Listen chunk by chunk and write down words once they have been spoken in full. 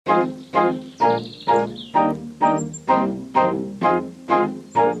Wig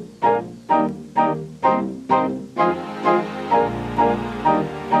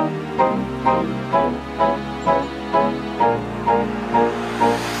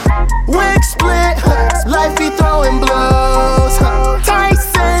split, life be throwing blows.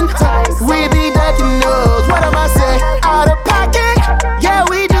 Tyson, we be ducking nose. What am I saying? Out of pocket, yeah,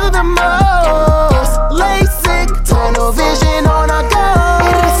 we do the most. LASIK, tunnel vision on our goals.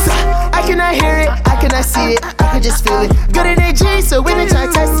 I cannot hear it, I cannot see it, I can just feel it. Good in AG, so when they try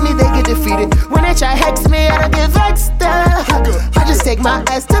to test me, they get defeated. When they try to hex me, I don't get vexed. I just take my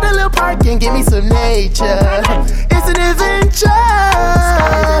ass to the little park and give me some nature. It's an adventure.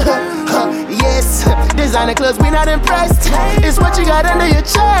 Yes, designer clothes, we not impressed. It's what you got under your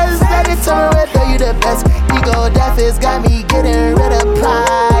chest that determine whether you the best. Ego death has got me getting rid of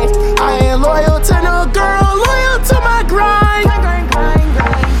pride. I ain't loyal to no girl, loyal to my grind.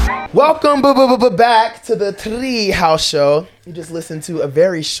 Welcome back to the Treehouse Show. You just listened to a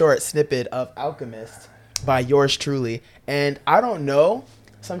very short snippet of Alchemist by yours truly. And I don't know,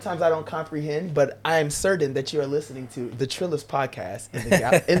 sometimes I don't comprehend, but I am certain that you are listening to the Trillest podcast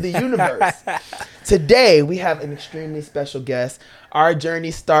in the universe. Today, we have an extremely special guest. Our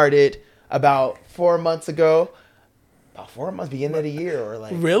journey started about 4 months ago. About 4 months, beginning of the year, or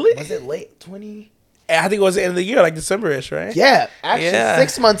like... Really? Was it late 20? I think it was the end of the year, like December-ish, right? Yeah, actually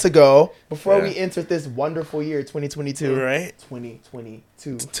 6 months ago, before Yeah. we entered this wonderful year, 2022. Right.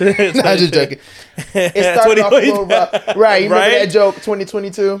 2022. No, I'm just joking. It started off a little rough. Right, you remember Right? that joke,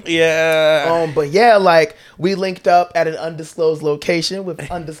 2022? Yeah. But yeah, like we linked up at an undisclosed location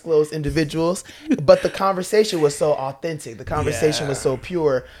with undisclosed individuals, but the conversation was so authentic. The conversation was so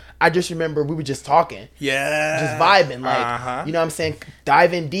pure. I just remember we were just talking, Yeah. just vibing, like, you know what I'm saying?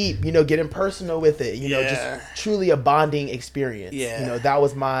 Diving deep, you know, getting personal with it, you know, just truly a bonding experience. Yeah. You know, that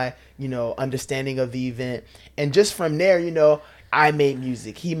was my, you know, understanding of the event. And just from there, you know, I made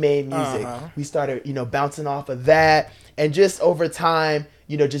music. He made music. We started, you know, bouncing off of that. And just over time,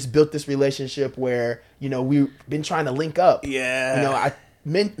 you know, just built this relationship where, you know, we've been trying to link up. Yeah. You know, I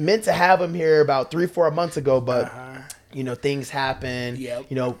meant to have him here about 3-4 months ago, but, you know, things happen. Yep.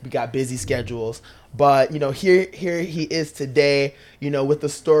 You know, we got busy schedules. But, you know, here he is today, you know, with the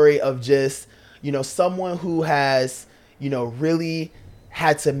story of just, you know, someone who has, you know, really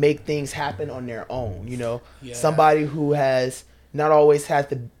had to make things happen on their own. You know, somebody who has not always had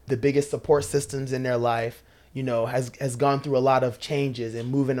the biggest support systems in their life, you know, has gone through a lot of changes and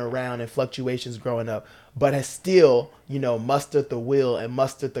moving around and fluctuations growing up, but has still, you know, mustered the will and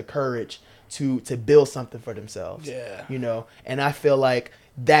mustered the courage to build something for themselves. Yeah. You know, and I feel like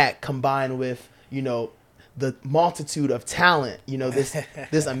that combined with, you know, the multitude of talent, you know, this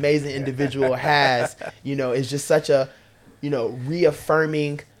amazing individual has, you know, is just such a, you know,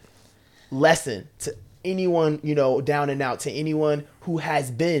 reaffirming lesson to anyone, you know, down and out, to anyone who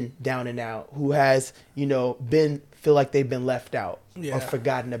has been down and out, who has, you know, feel like they've been left out or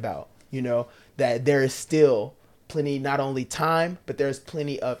forgotten about, you know, that there is still plenty, not only time, but there's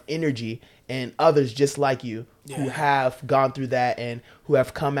plenty of energy and others just like you who have gone through that and who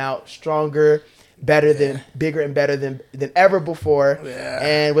have come out stronger, better than, bigger and better than ever before. Yeah.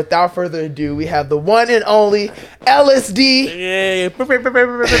 And without further ado, we have the one and only Ellis D. Yeah.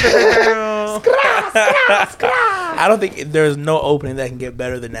 I don't think there's no opening that can get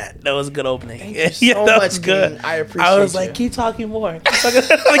better than that. That was a good opening. Thank you so that much, was good. King. I appreciate it. I was like, keep talking more. I'm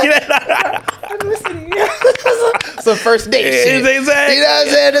listening. So first date shit. You know what I'm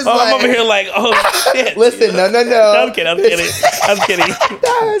saying? It's I'm over here like, oh shit. Listen, no. I'm kidding.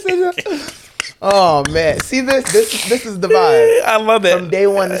 Oh man, see this is the vibe. I love it. From day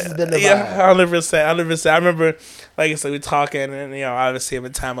one, this has been the vibe. Yeah, 100%. I remember, like I said, we talking, and you know, obviously at the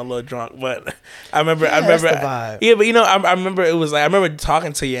time I'm a little drunk, but I remember. That's the vibe. Yeah, but you know, I remember it was like I remember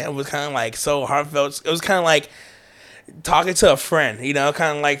talking to you, and it was kind of like so heartfelt. It was kind of like talking to a friend, you know,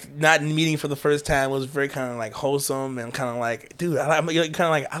 kind of like not meeting for the first time. It was very kind of like wholesome and kind of like, dude, I'm kind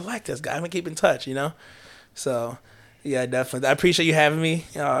of like, I like this guy. I'm gonna keep in touch, you know. So. Yeah, definitely. I appreciate you having me.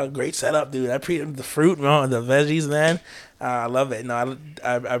 Great setup, dude. I appreciate the fruit, man, the veggies, man. I love it. No,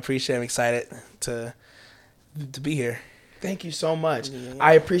 I appreciate it. I'm excited to be here. Thank you so much. Yeah.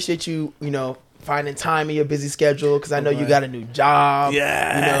 I appreciate you, you know, finding time in your busy schedule because I know you got a new job.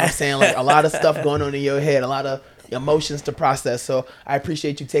 Yeah. You know what I'm saying? Like a lot of stuff going on in your head, a lot of emotions to process. So I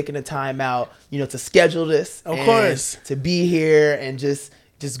appreciate you taking the time out, you know, to schedule this. Of course. To be here and just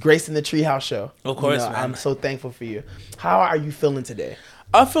gracing the Treehouse Show. Of course, you know, man. I'm so thankful for you. How are you feeling today?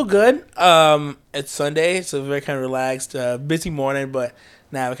 I feel good. It's Sunday, so very kind of relaxed. Busy morning, but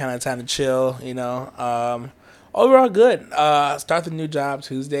now I have kind of time to chill, you know. Overall, good. Start the new job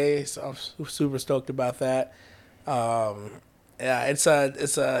Tuesday, so I'm super stoked about that. Yeah, it's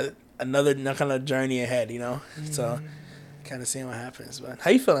another kind of journey ahead, you know. So, kind of seeing what happens. But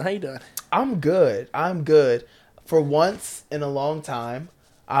how you feeling? How you doing? I'm good. I'm good. For once in a long time,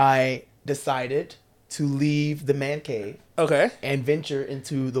 I decided to leave the man cave. Okay. And venture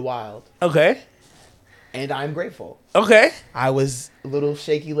into the wild. Okay. And I'm grateful. Okay. I was a little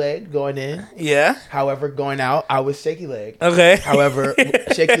shaky legged going in. Yeah. However, going out, I was shaky legged. Okay. However,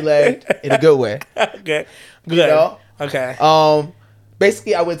 shaky legged in a good way. Okay. Good. You know? Okay.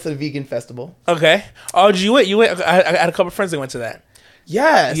 Basically, I went to the vegan festival. Okay. Oh, did you went? You went? I had a couple of friends that went to that.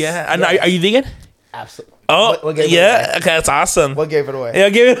 Yes. Yeah. I know. Are you vegan? Absolutely. Oh, what gave yeah. It away? Okay, that's awesome. What gave it away? Yeah, I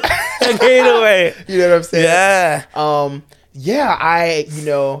gave it away. You know what I'm saying? Yeah. Yeah, I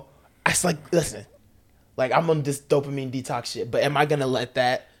like, listen, like I'm on this dopamine detox shit, but am I gonna let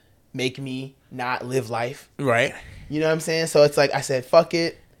that make me not live life? Right. You know what I'm saying? So it's like I said, fuck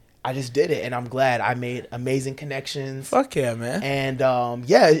it. I just did it, and I'm glad. I made amazing connections. Fuck yeah, man. And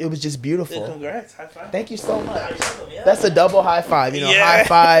yeah, it was just beautiful. Yeah, congrats. High five. Thank you so much. Yeah. That's a double high five. You know, high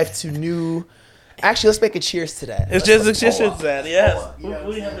five to new. Actually, let's make a cheers to that. It's just a cheers to that. Yes. What do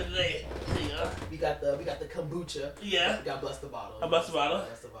we have today? We got the kombucha. Yeah. We got bless the bottle. I bless the bottle.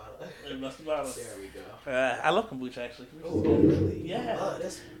 Bless the bottle. Bless the bottle. There we go. I love kombucha actually. Oh, really? Yeah.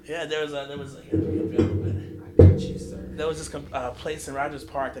 Yeah. There was I got you, sir. There was this place in Rogers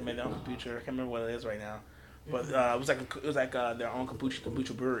Park that made their own kombucha. I can't remember what it is right now, but it was like their own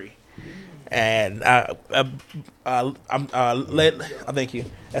kombucha brewery. And thank you.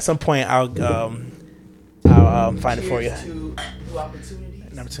 At some point, I'll find it for you. Cheers to new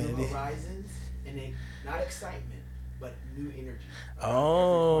opportunities, opportunity. New horizons, and not excitement, but new energy.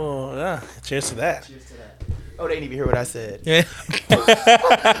 Oh, yeah. Cheers to that. Cheers to that. Oh, they didn't even hear what I said. Yeah.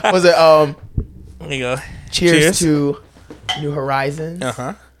 Was it There you go. Cheers to new horizons,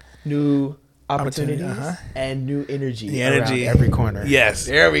 new opportunities, and new energy. The energy. Around every corner. Yes.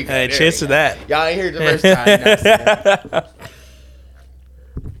 There we go. Hey, cheers to that. Y'all ain't hear it the first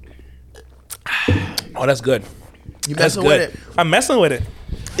time. Oh, that's good. You messing with it? I'm messing with it.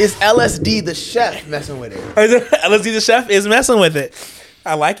 Is Ellis D the chef messing with it? Ellis D the chef is messing with it.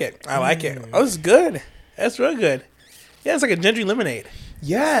 I like it. Oh, it's good. That's real good. Yeah, it's like a ginger lemonade.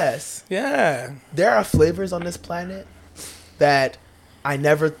 Yes. Yeah. There are flavors on this planet that I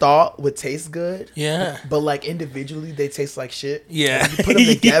never thought would taste good. Yeah. But like individually, they taste like shit. Yeah. When you put them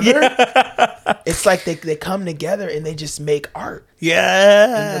together, it's like they come together and they just make art.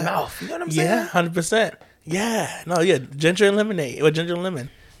 Yeah. In your mouth. You know what I'm saying? Yeah, 100%. Yeah. No, yeah. Ginger and lemonade. Or ginger and lemon.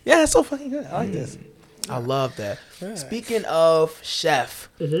 Yeah, it's so fucking good. I like this. I love that. Yeah. Speaking of chef,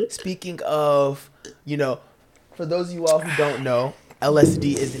 speaking of, for those of you all who don't know,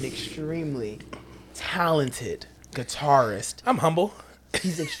 LSD is an extremely talented guitarist. I'm humble.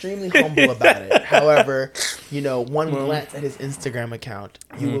 He's extremely humble about it. However, one glance at his Instagram account,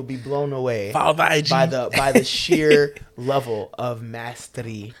 you will be blown away by the sheer level of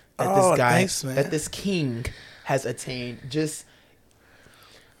mastery that this king has attained. Just,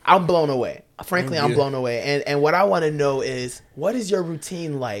 I'm blown away. Frankly, I'm blown away. And what I want to know is, what is your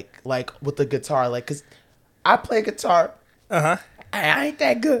routine like with the guitar? Like, cause I play guitar. I ain't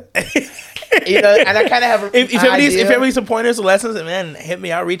that good. And I kind of have if you ever need some pointers or lessons, man, hit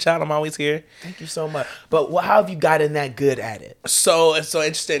me out, reach out. I'm always here. Thank you so much. But how have you gotten that good at it? So it's so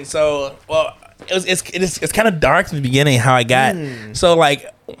interesting. So, well, it's kind of dark in the beginning how I got. So like,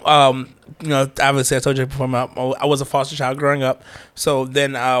 obviously I told you before, I was a foster child growing up. So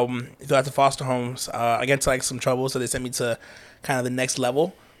then throughout the foster homes, I got into like some trouble. So they sent me to kind of the next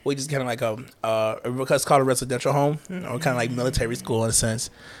level, which is kind of like it's called a residential home, or kind of like military school in a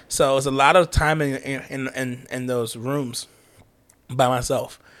sense. So it's a lot of time in those rooms by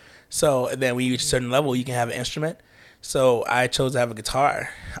myself. So then when you reach a certain level, you can have an instrument. So I chose to have a guitar,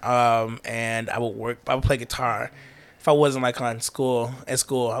 and I would play guitar. If I wasn't like at school,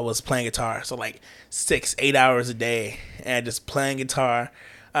 I was playing guitar. So like 6-8 hours a day, and just playing guitar.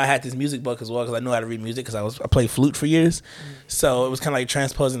 I had this music book as well because I knew how to read music because I played flute for years. So it was kind of like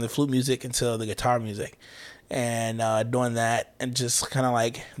transposing the flute music into the guitar music, and doing that. And just kind of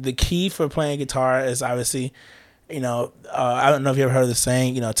like the key for playing guitar is obviously, I don't know if you ever heard of the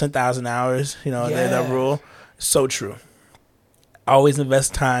saying, 10,000 hours, that rule. So true. Always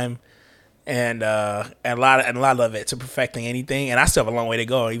invest time and a lot of it to perfecting anything. And I still have a long way to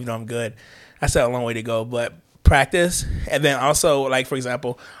go, even though I'm good. I still have a long way to go, but practice. And then also, like, for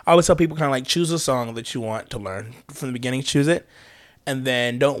example, I always tell people kind of like choose a song that you want to learn from the beginning. Choose it, and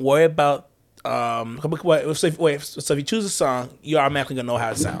then don't worry about so if you choose a song, you're automatically gonna know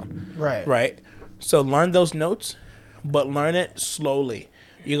how it sounds. Right. So learn those notes, but learn it slowly.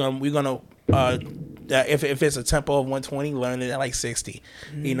 We're gonna if it's a tempo of 120, learn it at like 60.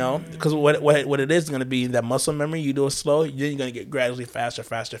 You know, because what it is going to be that muscle memory. You do it slow, then you're going to get gradually faster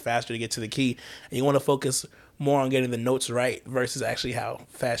to get to the key. And you want to focus more on getting the notes right versus actually how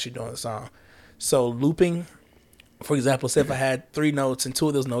fast you're doing the song. So looping, for example, say if I had 3 notes and 2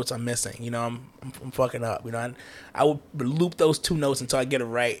 of those notes I'm missing, you know, I'm fucking up. You know, I would loop those 2 notes until I get it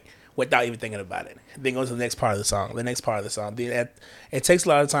right without even thinking about it. Then go to the next part of the song. It takes a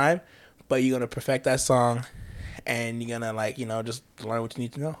lot of time, but you're gonna perfect that song, and you're gonna like, you know, just learn what you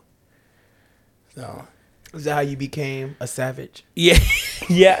need to know. So, is that how you became a savage? Yeah,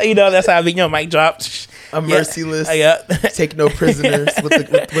 yeah. You know, that's how I became. You know, mic drop. A merciless. Yeah. Take no prisoners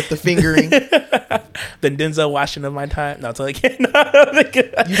with the fingering. The Denzel Washington of my time. No, totally kidding.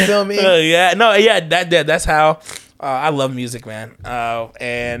 You feel me? Yeah. No. Yeah. That's how. I love music, man.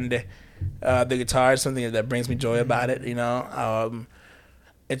 And the guitar is something that brings me joy about it. You know.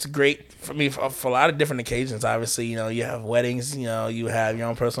 It's great for me for a lot of different occasions. Obviously, you know, you have weddings, you know, you have your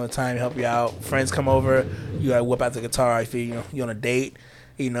own personal time, help you out. Friends come over, you whip out the guitar. If you're on a date,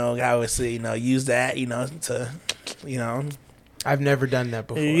 you know, obviously, you know, use that, you know, to, you know. I've never done that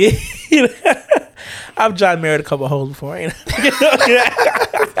before. You know, I've John married a couple hoes before. You know?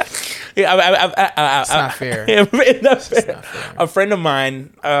 It's not fair. It's not fair. A friend of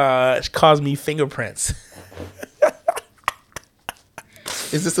mine calls me fingerprints.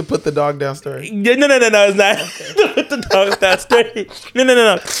 Is this a put the dog down story? No, it's not. Okay. Put the dog down story.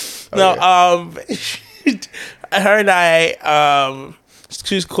 No. Okay. Her and I,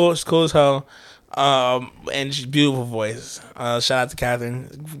 she's cool as hell, and she's beautiful voice. Shout out to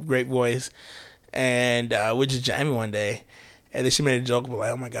Catherine, great voice. And we're just jamming one day, and then she made a joke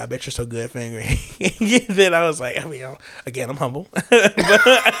like, "Oh my God, I bet you're so good at fingering." Then I was like, I mean, again, I'm humble.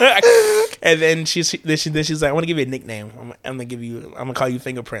 And then she's like, "I want to give you a nickname. I'm gonna call you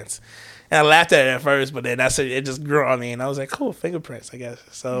Fingerprints." And I laughed at it at first, but then it just grew on me, and I was like, "Cool, Fingerprints, I guess."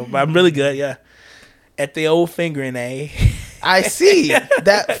 So, but I'm really good, yeah. At the old fingering, eh? I see.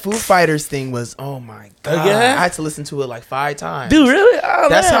 That Foo Fighters thing was, oh my God. Yeah? I had to listen to it like 5 times. Dude, really? Oh,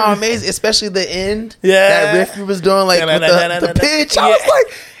 that's man. How amazing, especially the end. Yeah. That riff you was doing, like with the pitch. I was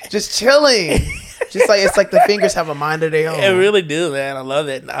like, just chilling. Just like, it's like the fingers have a mind of their own. It really do, man. I love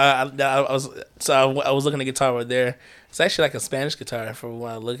it. I was looking at the guitar right there. It's actually like a Spanish guitar for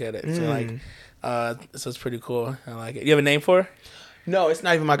when I look at it. So so it's pretty cool. I like it. You have a name for it? No, it's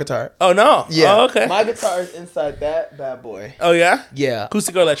not even my guitar. Oh, no? Yeah. Oh, okay. My guitar is inside that bad boy. Oh, yeah? Yeah.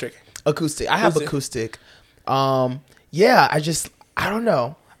 Acoustic or electric? Acoustic. I have acoustic. Yeah, I don't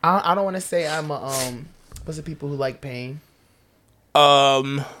know. I don't want to say I'm what's the people who like pain?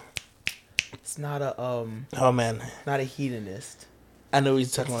 It's not a oh man, not a hedonist. I know what you're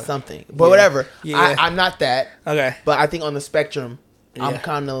talking about. Something. But whatever. Yeah. I'm not that. Okay. But I think on the spectrum, I'm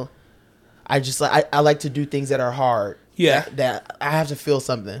kind of I like to do things that are hard. Yeah. That I have to feel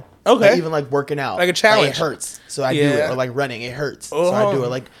something. Okay. Like even like working out. Like a challenge. Like it hurts. So I do it. Or like running, it hurts. So I do it.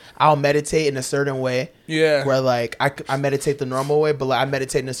 Like I'll meditate in a certain way. Yeah. Where like I meditate the normal way, but like I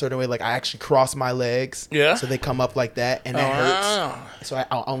meditate in a certain way. Like I actually cross my legs. Yeah. So they come up like that, and that hurts. So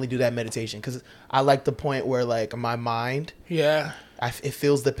I'll only do that meditation because I like the point where like my mind. Yeah. It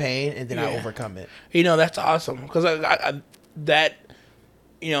feels the pain, and then I overcome it. You know, that's awesome because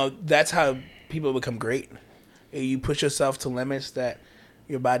that's how people become great. You push yourself to limits that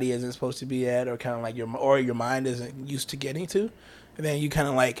your body isn't supposed to be at, or kind of like your mind isn't used to getting to, and then you kind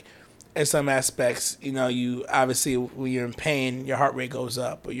of like, in some aspects, you know, you obviously when you're in pain, your heart rate goes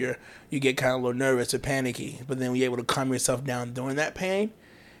up, or you get kind of a little nervous or panicky, but then you're able to calm yourself down during that pain,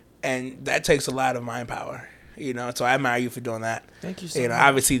 and that takes a lot of mind power. You know, so I admire you for doing that. Thank you so much.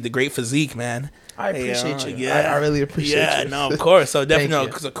 Obviously the great physique, man. I appreciate you. Yeah, I really appreciate you. Yeah, no, of course. So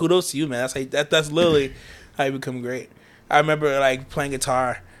definitely, so kudos to you, man. That's literally how you become great. I remember like playing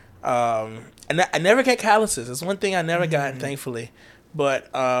guitar, and I never get calluses. It's one thing I never got, thankfully.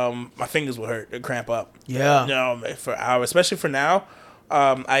 But my fingers would hurt, they'd cramp up. Yeah. You know, for hours, especially for now.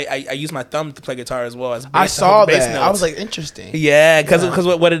 I use my thumb to play guitar as well as bass, I saw bass that. notes. I was like, interesting. Yeah, because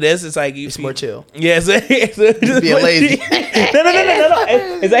what it is, it's like it's more chill. Yeah, it's just being lazy. No.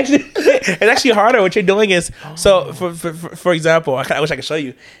 It's actually harder. What you're doing is so for example, I wish I could show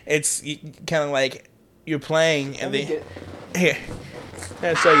you. It's kind of like you're playing and then here.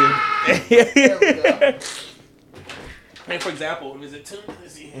 I'll show you. There we go. For example, is it tuned?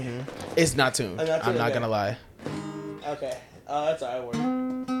 Let's see. It's not tuned. I'm not gonna lie. Okay. That's all right.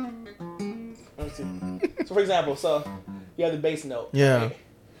 Let me see. So, for example, you have the bass note. Yeah. Right?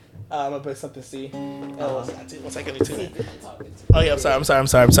 I'm gonna put something C. One second, let me tune it. Oh yeah, I'm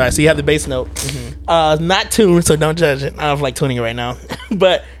sorry. So you have the bass note. Not tuned, so don't judge it. I don't feel like tuning it right now.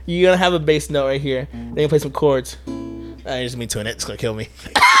 But you're gonna have a bass note right here. Then you play some chords. Just me tuning it. It's gonna kill me.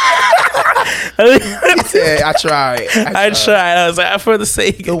 I tried. I was like, for the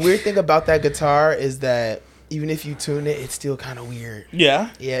sake. The weird thing about that guitar is that even if you tune it, it's still kind of weird. Yeah.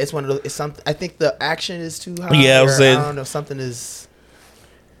 Yeah, it's one of those. It's something. I think the action is too high. Yeah, I don't know. Something is.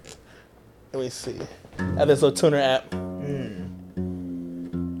 Let me see. I have this little tuner app.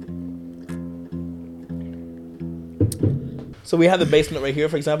 So we have the bass note right here.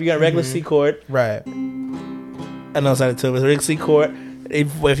 For example, you got a regular C chord. Right. I know it's not a tune. It's a regular C chord.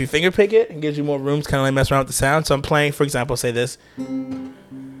 If you finger pick it, it gives you more room to kind of like mess around with the sound. So I'm playing, for example, say this. And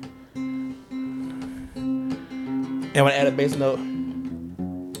I want to add a bass note.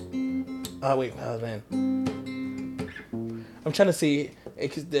 Oh, wait. Oh, man. I'm trying to see.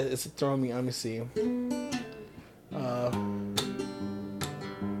 It's throwing me. Let me see.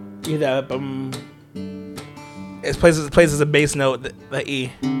 Either it plays as a bass note, the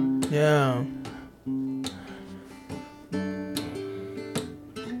E. Yeah.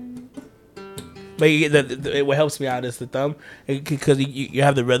 But what helps me out is the thumb, because you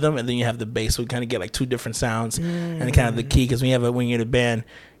have the rhythm and then you have the bass, so we kind of get like two different sounds and kind of the key. Because when you're in a band,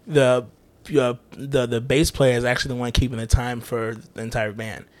 the bass player is actually the one keeping the time for the entire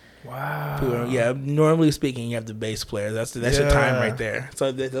band. Wow. Yeah, normally speaking, you have the bass player. That's your time right there.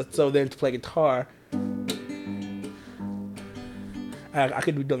 So then to play guitar, I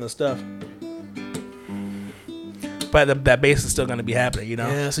could be doing the stuff. But that bass is still going to be happening, you know?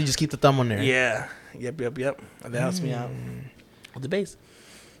 Yeah, so you just keep the thumb on there. Yeah. Yep. That helps me out with the bass.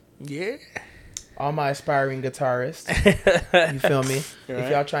 Yeah. All my aspiring guitarists, you feel me? Right.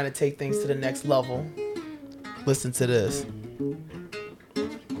 If y'all trying to take things to the next level, listen to this.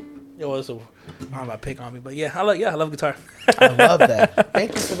 Yo, it's a pick on me, but I love guitar. I love that.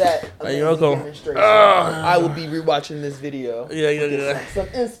 Thank you for that. You're welcome. I will be rewatching this video. Yeah. Some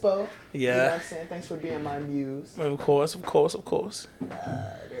inspo. Yeah. You know what I'm saying? Thanks for being my muse. Of course. There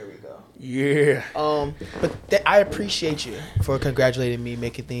we go. Yeah. But I appreciate you for congratulating me,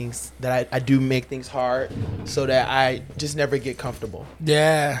 making things that I do make things hard so that I just never get comfortable.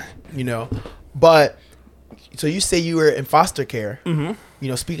 Yeah. You know? But, so you say you were in foster care. Mm-hmm. You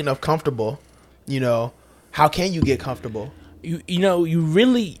know, speaking of comfortable, you know, how can you get comfortable? You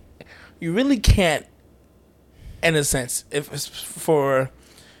really can't, in a sense. If it's for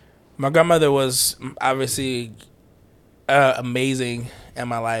my grandmother was obviously amazing in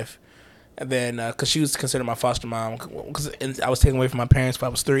my life, and then because she was considered my foster mom, because I was taken away from my parents when I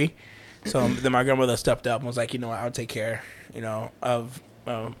was 3, so then my grandmother stepped up and was like, I'll take care, of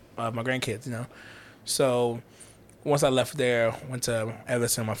my grandkids, So once I left there, went to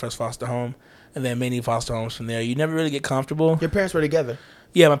Everson, my first foster home, and then many foster homes from there. You never really get comfortable. Your parents were together?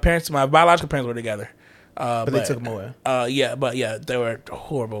 Yeah, my biological parents were together. But they took them away. They were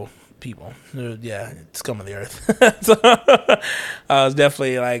horrible people. Scum of the earth. So I was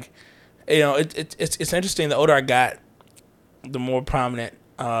definitely like, it's interesting. The older I got, the more prominent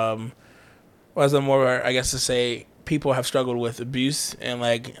was the more, I guess to say, people have struggled with abuse and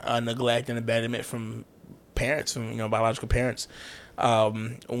like neglect and abandonment from parents, from biological parents.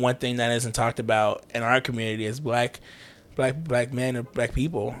 One thing that isn't talked about in our community is black men and black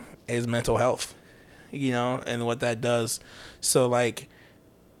people is mental health, and what that does. So like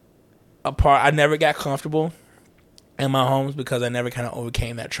I never got comfortable in my homes because I never kind of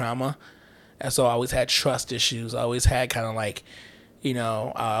overcame that trauma. And so I always had trust issues. I always had kind of like,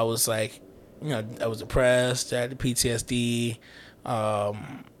 I was like, I was depressed, I had PTSD.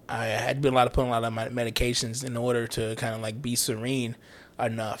 I had been putting a lot of my medications in order to kind of like be serene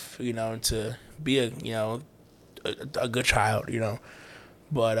enough, to be a good child,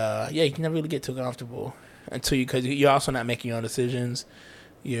 But you can never really get too comfortable because you're also not making your own decisions.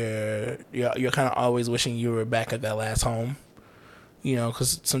 You're kind of always wishing you were back at that last home,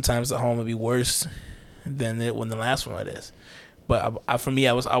 because sometimes the home would be worse than when the last one is. But for me,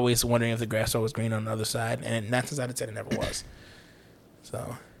 I was always wondering if the grass was green on the other side, and 9 times out of 10 it never was.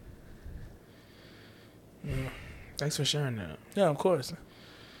 So, thanks for sharing that. Yeah, of course.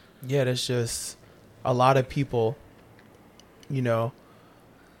 Yeah, there's just a lot of people, they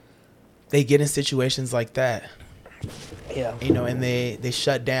get in situations like that. Yeah. And they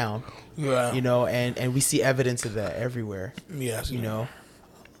shut down. Yeah. And we see evidence of that everywhere. Yes. A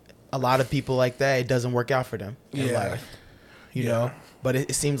lot of people like that, it doesn't work out for them in life. You know, but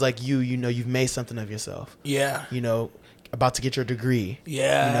it seems like you've made something of yourself. Yeah. about to get your degree.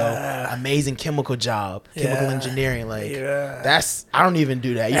 Yeah. You know, amazing chemical job, chemical engineering. Like that's, I don't even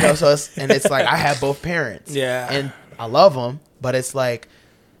do that. You know, so it's like I have both parents. Yeah. And I love them, but it's like,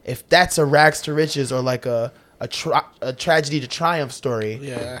 if that's a rags to riches or like a tragedy to triumph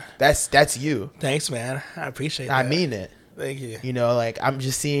story, that's you. Thanks, man. I appreciate that. I mean it. Thank you. You know, like I'm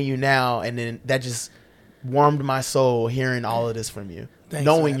just seeing you now, and then that just warmed my soul hearing all of this from you. Thanks,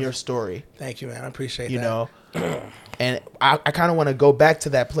 knowing man. your story. Thank you, man. I appreciate that. You know, and I kind of want to go back to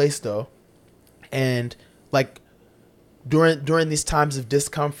that place though, and like during these times of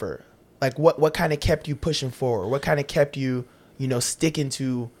discomfort, like what kind of kept you pushing forward? What kind of kept you, you know, sticking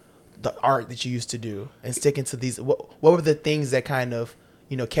to the art that you used to do and sticking to these? What were the things that kind of,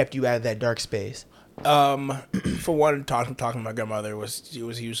 you know, kept you out of that dark space? For one, talking to my grandmother was a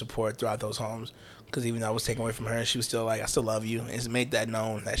huge support throughout those homes, because even though I was taken away from her, she was still like, I still love you, and made that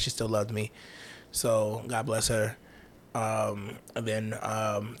known that she still loved me. So God bless her. And then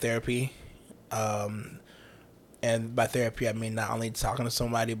therapy, and by therapy I mean not only talking to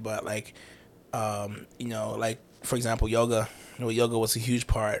somebody, but like you know, like for example, yoga. You know, yoga was a huge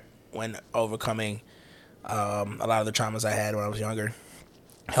part when overcoming a lot of the traumas I had when I was younger.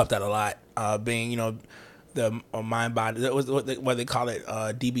 Helped out a lot. Being, you know, the mind body, that was what they call it,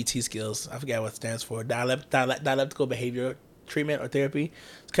 DBT skills. I forget what it stands for. Dialectical behavior treatment or therapy.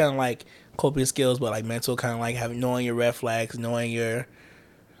 It's kind of like coping skills, but like mental, kind of like knowing your red flags, knowing your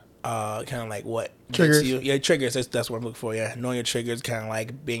kind of like what triggers. Triggers. That's what I'm looking for. Yeah, knowing your triggers, kind of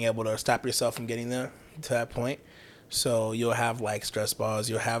like being able to stop yourself from getting there to that point. So you'll have like stress balls.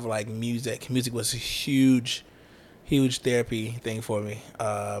 You'll have like music. Music was a huge therapy thing for me.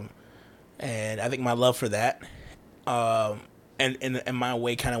 And I think my love for that, and my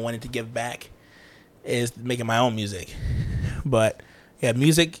way kind of wanting to give back, is making my own music. But yeah,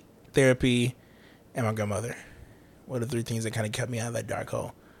 music, therapy, and my grandmother were the three things that kind of kept me out of that dark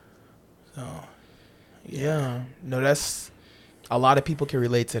hole. So yeah. No, that's, a lot of people can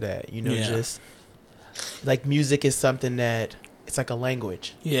relate to that. You know, just like music is something that, it's like a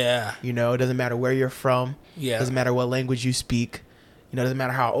language. Yeah. You know, it doesn't matter where you're from. Yeah. It doesn't matter what language you speak. You know, it doesn't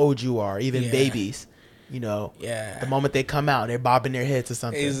matter how old you are. Even babies, you know. Yeah. The moment they come out, they're bobbing their heads or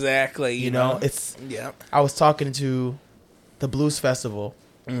something. Exactly. You know, it's. Yeah. I was talking to the blues festival.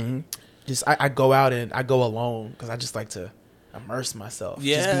 Mm-hmm. Just I go out and I go alone because I just like to immerse myself.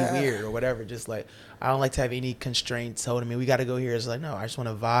 Yeah. Just be weird or whatever. Just like, I don't like to have any constraints holding me. We got to go here. It's like, no, I just want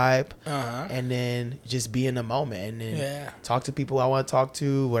to vibe and then just be in the moment and then talk to people I want to talk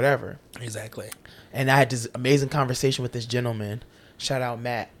to, whatever. Exactly. And I had this amazing conversation with this gentleman. Shout out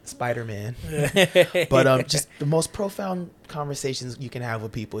Matt, Spider-Man. But just the most profound conversations you can have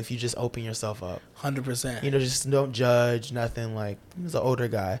with people if you just open yourself up. 100%. You know, just don't judge, nothing. Like, he was an older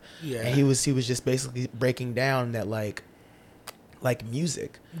guy. Yeah. And he was just basically breaking down that like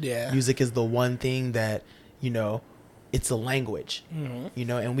music. Yeah. Music is the one thing that, you know, it's a language. Mm-hmm. You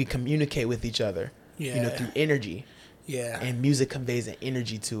know, and we communicate with each other. Yeah. You know, through energy. Yeah. And music conveys an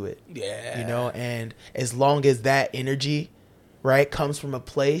energy to it. Yeah. You know, and as long as that energy, right, comes from a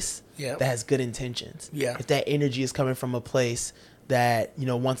place that has good intentions. Yeah. If that energy is coming from a place that, you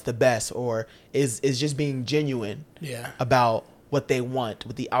know, wants the best or is just being genuine about what they want,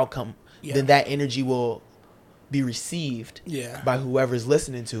 with the outcome, then that energy will be received by whoever's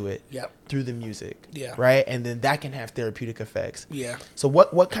listening to it through the music. Yeah. Right? And then that can have therapeutic effects. Yeah. So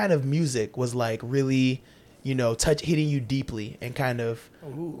what kind of music was like really, you know, hitting you deeply and kind of...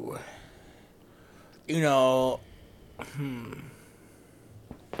 Ooh. You know...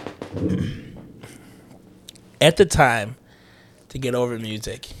 At the time, to get over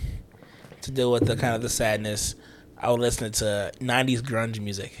music, to deal with the kind of the sadness, I would listen to 90s grunge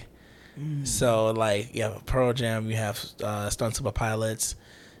music. So like you have Pearl Jam, you have Stone Temple Pilots,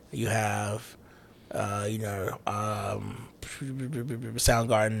 you have you know,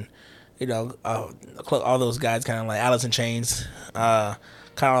 Soundgarden, you know, all those guys, kind of like Alice in Chains, kind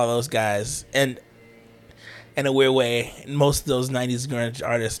of all those guys. And in a weird way, most of those 90s grunge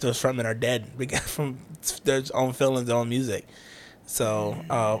artists, those frontmen are dead from their own feelings, their own music. So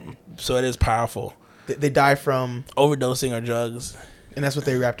so it is powerful. They die from overdosing or drugs. And that's what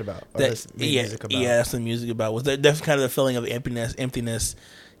they rapped about. Or music about. Yeah, that's the music about. Was that's kind of the feeling of emptiness,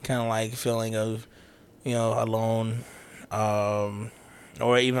 kind of like feeling of, you know, alone,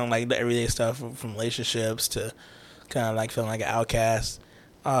 or even like the everyday stuff from relationships to kind of like feeling like an outcast.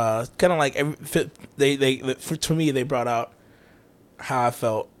 Kind of like to me they brought out how I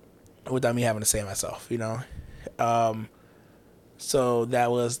felt without me having to say it myself, you know. So that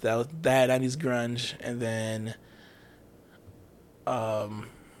 90s grunge, and then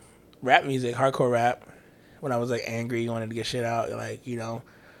rap music, hardcore rap when I was like angry, wanted to get shit out. Like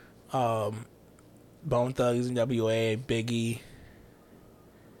Bone Thugs, NWA, Biggie,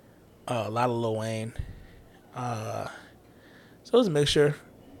 a lot of Lil Wayne. So it was a mixture,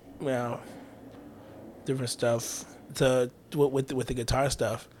 different stuff. With the guitar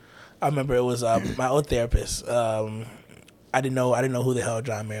stuff, I remember it was my old therapist. I didn't know who the hell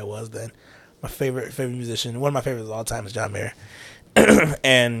John Mayer was then. My favorite musician, one of my favorites of all time, is John Mayer.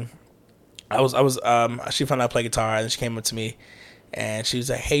 And she found out I play guitar, and she came up to me, and she was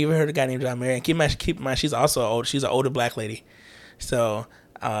like, "Hey, you ever heard of a guy named John Mayer?" And keep in mind, she's also old. She's an older black lady, so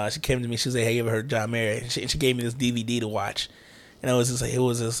she came to me. She was like, "Hey, you ever heard of John Mayer?" And she gave me this DVD to watch, and it was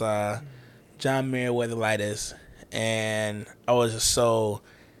this John Mayer, Where the Light Is, and I was just so.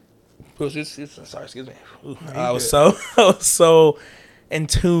 Sorry, excuse me. I was so in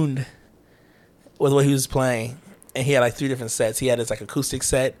tune with what he was playing, and he had like 3 different sets. He had his like acoustic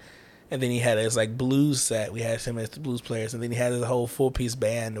set, and then he had his like blues set. We had him as the blues players, and then he had his whole 4-piece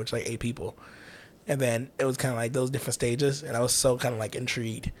band, which was like 8 people. And then it was kind of like those different stages, and I was so kind of like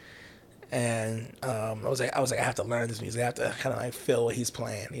intrigued. And I was like, I have to learn this music. I have to kind of like feel what he's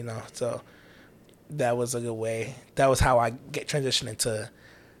playing, So that was a good way. That was how I transitioned into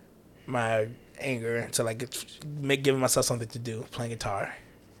my anger, into like giving myself something to do, playing guitar.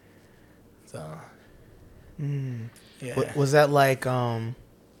 So, yeah. Was that like how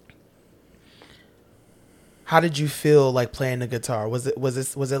did you feel like playing the guitar? Was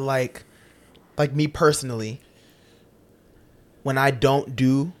it like me personally, when I don't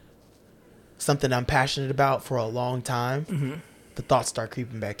do something I'm passionate about for a long time, the thoughts start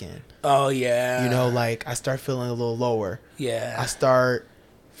creeping back in. Oh yeah. Like I start feeling a little lower. Yeah. I start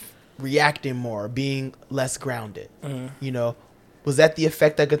reacting more, being less grounded. Was that the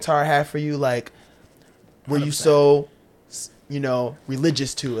effect that guitar had for you? Like, were 100%. You so,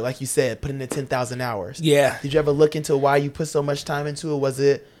 religious to it? Like you said, putting in 10,000 hours. Yeah. Did you ever look into why you put so much time into it? Was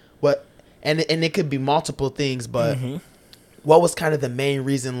it what? And it could be multiple things, but what was kind of the main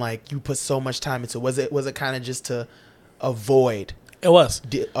reason? Like you put so much time into it? Was it kind of just to avoid? It was.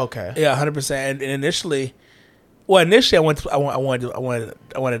 Okay. Yeah, 100%. And initially. Well, initially I wanted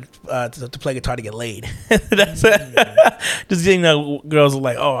to play guitar to get laid. That's just girls were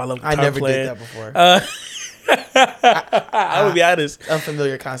like, "Oh, I love guitar." I never playing. did that before. I would be honest.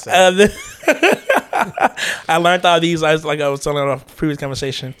 Unfamiliar concept. I learned all these. I was telling on a previous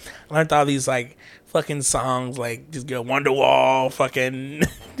conversation. I learned all these like fucking songs, like just get Wonderwall, fucking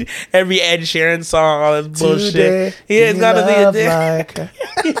every Ed Sheeran song, all this bullshit. Today, yeah, it's gotta be a day.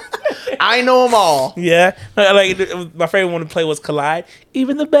 I know them all. Yeah, like my favorite one to play was Collide.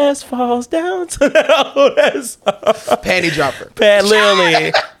 Even the best falls down to that song. Panty dropper. Pat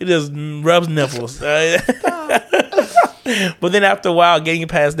literally, it just rubs nipples. But then after a while, getting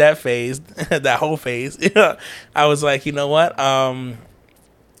past that phase, that whole phase, I was like, you know what? I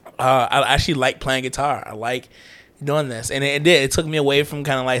actually like playing guitar. I like doing this, and it did. It took me away from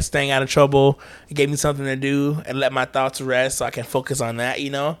kind of like staying out of trouble. It gave me something to do and let my thoughts rest, so I can focus on that.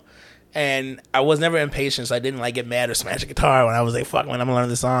 And I was never impatient, so I didn't like get mad or smash a guitar when I was like, "Fuck, when I'm gonna learn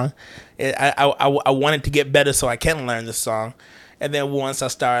this song." I wanted to get better so I can learn this song. And then once I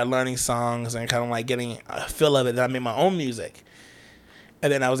started learning songs and kind of like getting a feel of it, then I made my own music.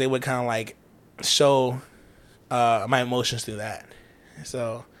 And then I was able to kind of like show my emotions through that.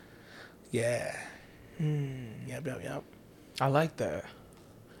 So, yeah. Yep. I like that.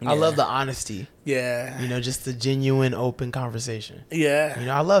 Yeah. I love the honesty. Yeah. Just the genuine, open conversation. Yeah.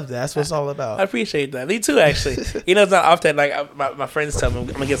 I love that. That's what it's all about. I appreciate that. Me too, actually. It's not often, like, my friends tell me, I'm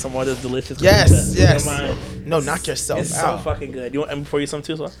going to get some more of this delicious. Yes. No, knock yourself it's out. It's so fucking good. You want pour you some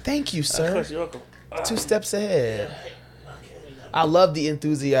too, so? Thank you, sir. Of course, you're welcome. 2 steps ahead. I love the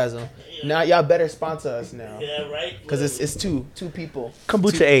enthusiasm. Now, y'all better sponsor us now. Yeah, right? Because it's two people.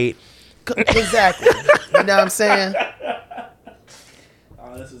 Kombucha 8. Exactly. You know what I'm saying?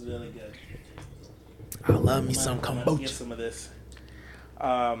 Oh, this is really good. I love me some kombucha. Get some of this.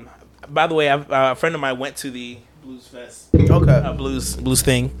 By the way, a friend of mine went to the Blues Fest. Okay. Blues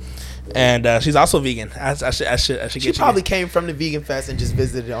thing, and she's also vegan. I should get you. She probably came from the vegan fest and just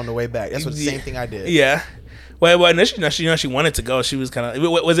visited on the way back. That's what the same thing I did. Yeah. Well, initially, she wanted to go. She was kind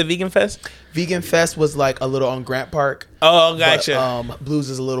of. Was it Vegan Fest? Vegan Fest was like a little on Grant Park. Oh, gotcha. But, Blues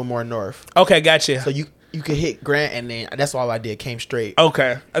is a little more north. Okay, gotcha. So you could hit Grant, and then that's all I did. Came straight.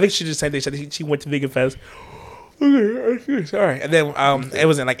 Okay, I think she just said she went to Vegan Fest. Okay, sorry. And then it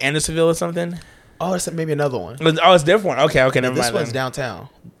was in like Andersonville or something. Oh, it's maybe another one. Oh, it's a different one. Okay, never mind. This one's downtown.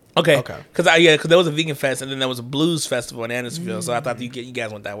 Okay. Because there was a vegan fest and then there was a blues festival in Andersonville. So I thought you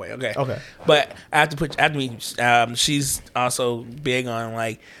guys went that way. Okay. But I have to meet. She's also big on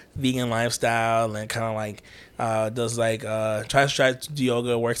like vegan lifestyle and kind of like does like tries to do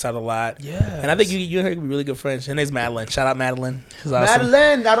yoga, works out a lot. Yeah. And I think you and her could be really good friends. Her name's Madeline. Shout out Madeline. She's awesome.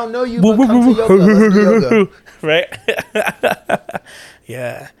 Madeline, I don't know you, but come to yoga. Let's do yoga. Right?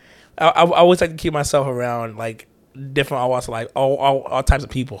 Yeah. I always like to keep myself around like different all walks of life, all types of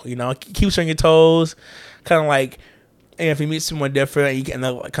people. You know, keeps you on your toes. Kind of like, and if you meet someone different, you can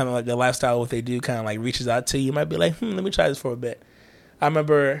kind of like the lifestyle what they do, kind of like reaches out to you. You might be like, let me try this for a bit. I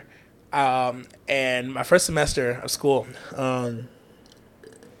remember, and my first semester of school, I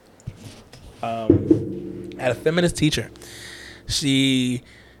had a feminist teacher. She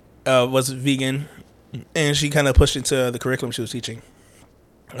was vegan, and she kind of pushed into the curriculum she was teaching.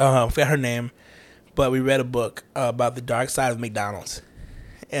 I forgot her name, but we read a book about the dark side of McDonald's,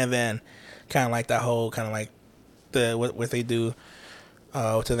 and then kind of like that whole kind of like what they do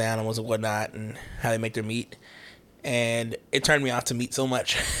to the animals and whatnot, and how they make their meat. And it turned me off to meat so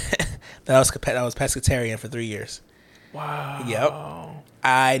much that I was pescatarian for 3 years. Wow. Yep.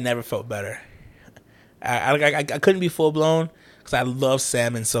 I never felt better. I couldn't be full blown because I love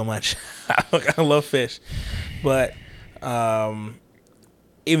salmon so much. I love fish, but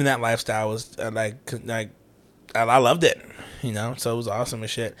even that lifestyle was like I loved it, you know. So it was awesome and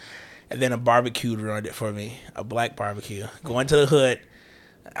shit. And then a barbecue ruined it for me. A black barbecue. Going to the hood,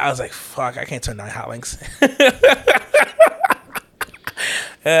 I was like, "Fuck, I can't turn down hot links."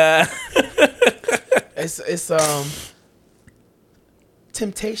 It's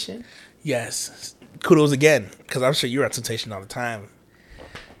temptation. Yes. Kudos again, because I'm sure you're on temptation all the time.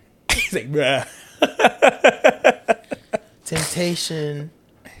 He's like, bruh.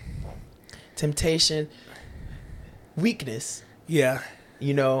 Temptation, weakness. Yeah.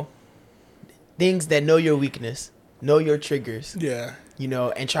 You know, things that know your weakness, know your triggers. Yeah. You know,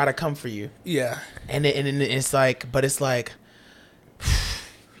 and try to come for you. Yeah. And it's like,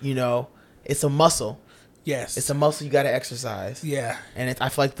 you know, it's a muscle. Yes. It's a muscle you got to exercise. Yeah. And I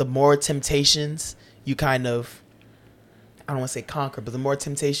feel like the more temptations you kind of, I don't want to say conquer, but the more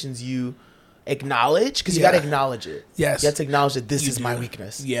temptations you acknowledge, because you got to acknowledge it. Yes. You have to acknowledge that this is my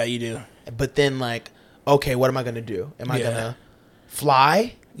weakness. Yeah, you do. But then like, okay, what am I going to do? Am I going to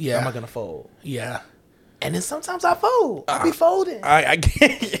fly? Yeah. Or am I going to fold? Yeah. And then sometimes I fold. I be folding. I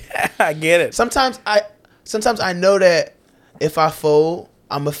get it. Sometimes I know that if I fold,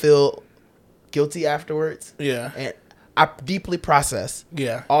 I'm going to feel guilty afterwards. Yeah. And I deeply process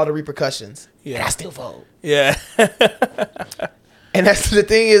all the repercussions. Yeah. And I still fold. Yeah. And that's the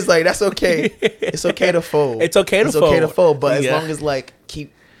thing is like, that's okay. It's okay to fold. It's okay to fold. But as long as like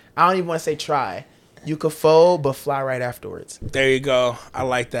I don't even want to say try. You could fold, but fly right afterwards. There you go. I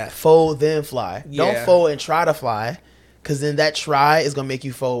like that. Fold, then fly. Yeah. Don't fold and try to fly, because then that try is going to make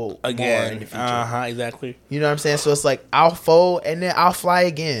you fold again more in the future. Exactly. You know what I'm saying? So it's like, I'll fold, and then I'll fly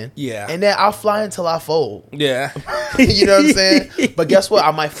again. Yeah. And then I'll fly until I fold. Yeah. You know what I'm saying? But guess what? I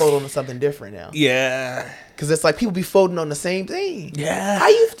might fold on something different now. Yeah. Because it's like people be folding on the same thing. Yeah. How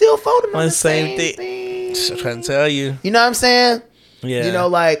you still folding on the same thing? I'm trying to tell you. You know what I'm saying? Yeah. You know,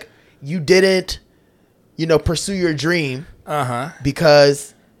 like, you didn't, you know, pursue your dream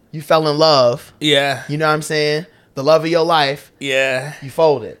because you fell in love. Yeah. You know what I'm saying? The love of your life. Yeah. You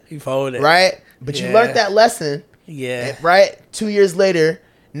folded. Right? But you learned that lesson. Yeah. Right? 2 years later,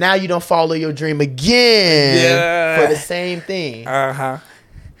 now you don't follow your dream again for the same thing.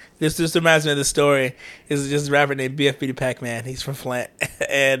 This just reminds me of the story. It's just a rapper named BFB Pac-Man. He's from Flint.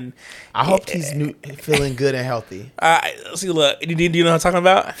 And I hope he's feeling good and healthy. See, look, do you know what I'm talking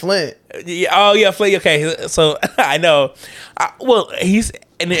about? Flint. Yeah, oh, yeah, Flint. Okay, so I know. Well, he's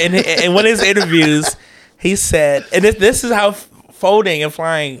in one of his interviews, he said, and this is how folding and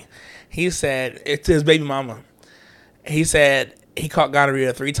flying, he said, it's his baby mama. He said he caught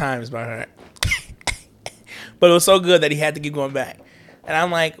gonorrhea 3 times by her. But it was so good that he had to keep going back. And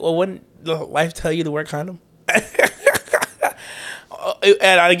I'm like, well, wouldn't the wife tell you to wear condom? And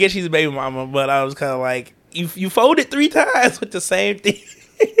I guess she's a baby mama, but I was kind of like, you folded 3 times with the same thing.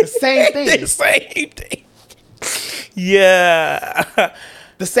 The same thing. The same thing. Yeah.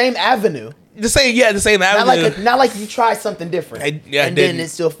 The same avenue. The same avenue. Not like you tried something different. Then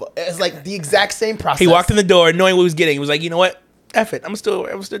it's like the exact same process. He walked in the door knowing what he was getting. He was like, you know what? F it. I'm still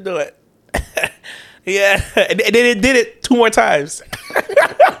do it. Yeah. And then it did it 2 more times.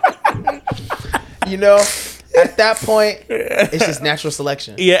 You know, at that point, it's just natural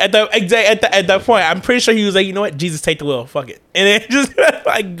selection. Yeah, at that point, I'm pretty sure he was like, you know what? Jesus, take the wheel. Fuck it. And then just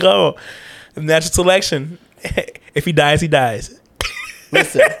like go. Natural selection. If he dies, he dies.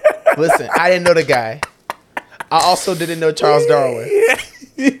 Listen. I didn't know the guy. I also didn't know Charles Darwin.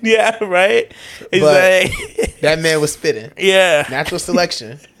 Yeah, right. But that man was spitting. Yeah, Natural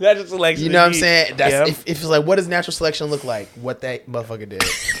selection. natural selection. You know what I'm saying? That's Yep. if it's like, what does natural selection look like? What that motherfucker did.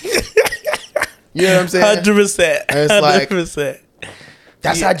 You know what I'm saying? 100%. It's like 100%.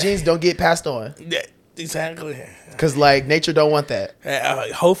 that's how genes don't get passed on. Yeah, exactly. Cause like nature don't want that.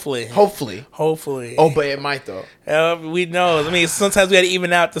 Hopefully. Oh, but it might though. We know. I mean, sometimes we got to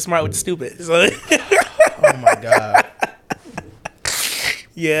even out the smart with the stupid. So. Oh my god.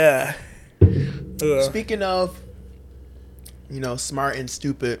 Yeah. Speaking of, smart and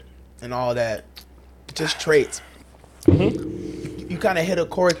stupid and all that, just traits. Mm-hmm. You kind of hit a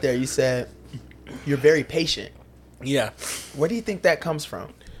chord there. You said you're very patient. Yeah. Where do you think that comes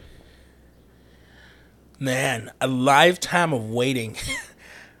from? Man, a lifetime of waiting.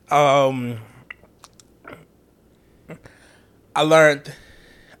 I learned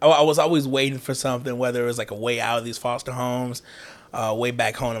I was always waiting for something, whether it was like a way out of these foster homes, way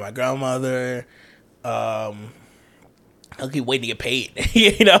back home to my grandmother. I keep waiting to get paid,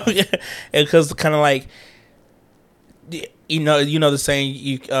 because kind of like, the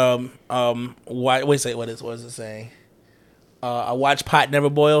saying, what is the saying? A watch pot never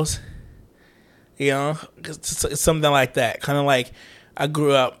boils. It's something like that. Kind of like I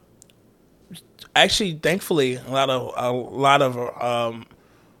grew up. Actually, thankfully, a lot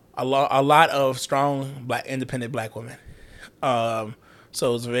of strong black, independent black women. So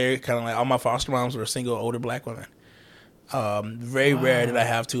it was very kind of like all my foster moms were single older black women. Very rare did I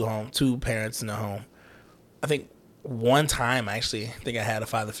have two parents in the home. I think one time actually, I had a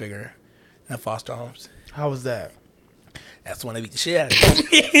father figure in foster homes. How was that? That's when they beat the shit out of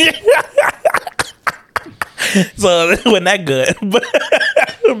me. So it wasn't that good,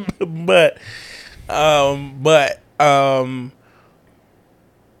 but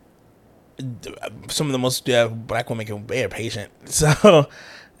some of the most black women can be patient. So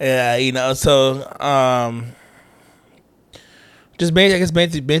yeah, just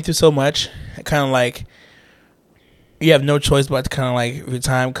been through so much. Kind of like you have no choice but to kind of like, if the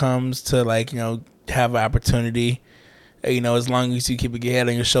time comes to like, have an opportunity, as long as you keep your head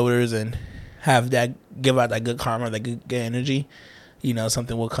on your shoulders and have that, give out that good karma, that good energy,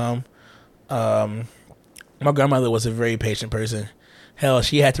 something will come. My grandmother was a very patient person. Hell,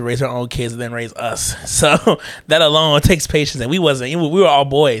 she had to raise her own kids and then raise us. So that alone takes patience. And we were all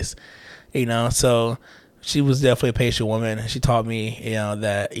boys, so she was definitely a patient woman. She taught me,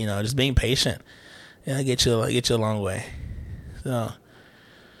 that, just being patient, get you a long way. So,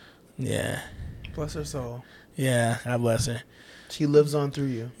 yeah. Bless her soul. Yeah, God bless her. She lives on through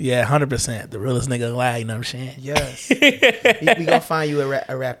you. Yeah, 100%. The realest nigga alive, you know what I'm saying? Yes. we gonna find you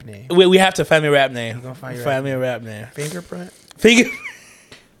a rap name. We have to find me a rap name. We gonna find me a rap name. Fingerprint? I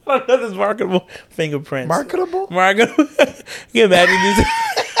don't know this marketable. Fingerprints. Marketable? Can you imagine these?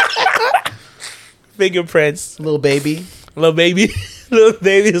 Fingerprints. Little baby. Little baby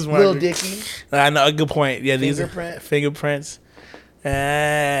is marketable. Little Dicky. I know, a good point. Yeah, these Fingerprint. are fingerprints.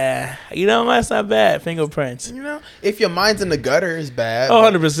 That's not bad. Fingerprints. If your mind's in the gutter, it's bad.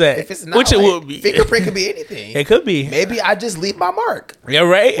 100%. If it's not, which it will be. Fingerprint could be anything. It could be. Maybe I just leave my mark. Yeah,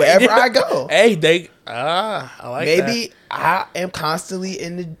 right. Wherever I go. Hey, I like that. Maybe I am constantly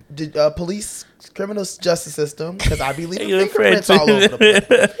in the police criminal justice system because I be leaving fingerprints all over the place.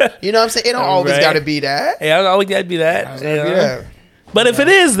 You know what I'm saying? It don't always got to be that. Yeah, it don't always got to be that. But if it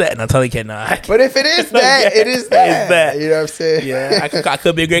is that, no, totally cannot. But if it is that, it is that. You know what I'm saying? Yeah, I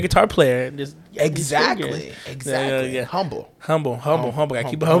could be a great guitar player. And just exactly. Yeah. Humble. Gotta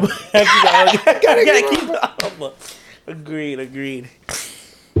keep it humble. Gotta keep it humble. Agreed.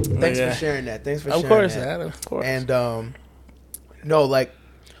 Thanks for sharing that. Of course. And no, like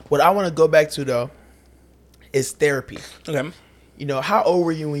what I want to go back to though is therapy. Okay. How old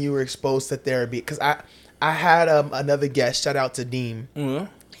were you when you were exposed to therapy? Because I had another guest, shout out to Deem. Mm-hmm.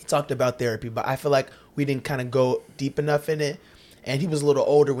 He talked about therapy, but I feel like we didn't kind of go deep enough in it. And he was a little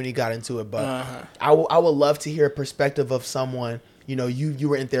older when he got into it. But I would love to hear a perspective of someone, you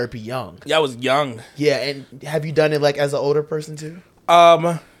were in therapy young. Yeah, I was young. Yeah, and have you done it like as an older person too?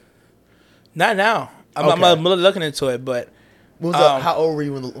 Not now. I'm looking into it, but... how old were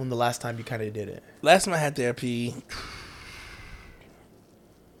you when the last time you kind of did it? Last time I had therapy...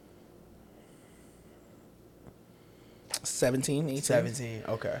 17, 18. 17,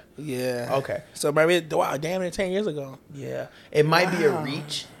 okay. Yeah. Okay. So maybe, damn it, 10 years ago. Yeah. It might be a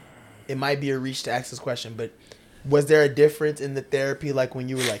reach. It might be a reach to ask this question, but was there a difference in the therapy like when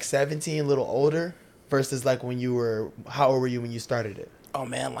you were like 17, a little older, versus like when you were, how old were you when you started it? Oh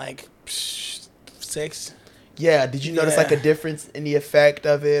man, like 6. Yeah. Did you notice like a difference in the effect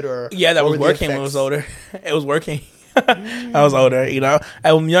of it, or Yeah, that what was were the working when I was effects? older. It was working. I was older, you know.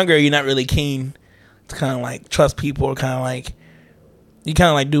 I'm younger. You're not really keen to kind of like trust people, or kind of like you kind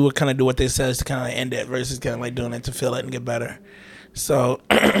of like do what they says to kind of like end it, versus kind of like doing it to feel it and get better. So,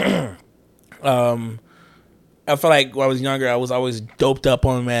 I feel like when I was younger, I was always doped up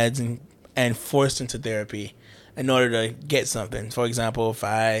on meds and forced into therapy in order to get something. For example, if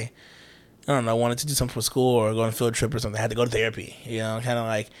I don't know, wanted to do something for school or go on a field trip or something, I had to go to therapy. You know, kind of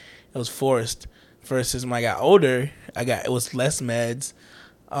like it was forced. Versus when I got older, it was less meds.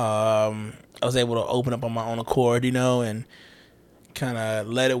 I was able to open up on my own accord, you know, and kind of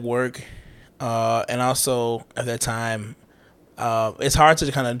let it work. And also at that time, it's hard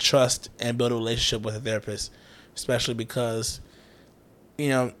to kind of trust and build a relationship with a therapist, especially because you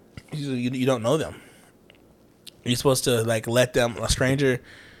know you don't know them. You're supposed to like let them, a stranger,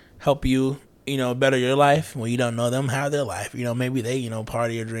 help you, you know, better your life when you don't know them, how their life. You know, maybe they, you know,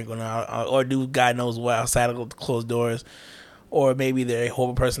 party or drink or do God knows what outside of the closed doors, or maybe they're a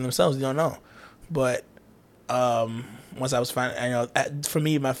horrible person themselves. You don't know. But once I was finding, you know, for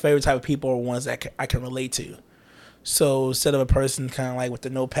me, my favorite type of people are ones that I can relate to. So instead of a person kind of like with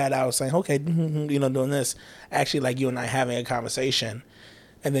the notepad out saying, okay, you know, doing this, actually like you and I having a conversation,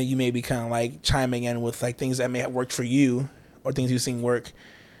 and then you may be kind of like chiming in with like things that may have worked for you or things you've seen work.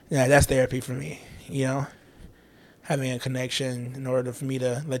 Yeah, that's therapy for me, you know, having a connection in order for me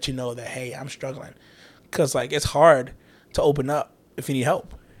to let you know that, hey, I'm struggling. Because like it's hard to open up if you need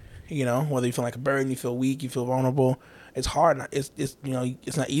help, you know, whether you feel like a burden, you feel weak, you feel vulnerable. It's hard. It's you know,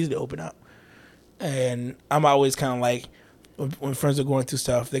 it's not easy to open up. And I'm always kind of like, when friends are going through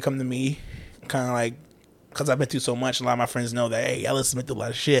stuff, they come to me kind of like, because I've been through so much. A lot of my friends know that, hey, Ellis has been through a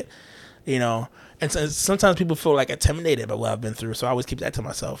lot of shit, you know. And so sometimes people feel like intimidated by what I've been through. So I always keep that to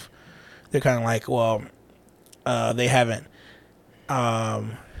myself. They're kind of like, well, they haven't. I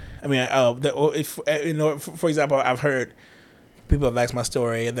mean, if you know, for example, I've heard people have asked my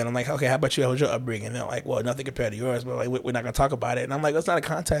story, and then I'm like, okay, how about you? How was your upbringing? And they're like, well, nothing compared to yours, but like we're not gonna talk about it. And I'm like, that's not a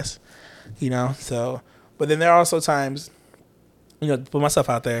contest, you know. So, but then there are also times, you know, to put myself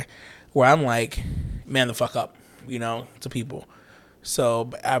out there, where I'm like, man, the fuck up, you know, to people. So,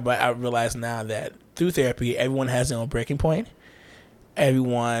 but I realize now that through therapy, everyone has their own breaking point.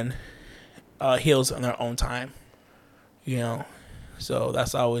 Everyone heals on their own time, you know. So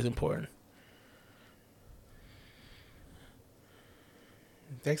that's always important.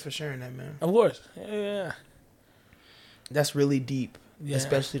 Thanks for sharing that, man. Of course, yeah. That's really deep, Yeah.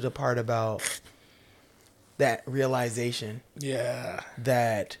 especially the part about that realization. Yeah.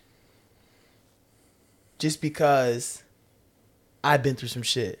 That just because I've been through some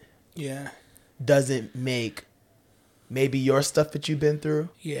shit, Yeah. doesn't make maybe your stuff that you've been through,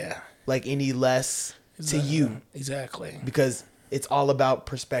 Yeah. like any less to you. Exactly. Because it's all about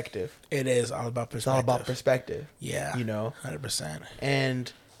perspective. It is all about perspective. It's all about perspective. Yeah. You know? 100%.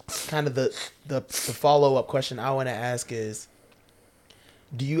 And kind of the follow-up question I want to ask is,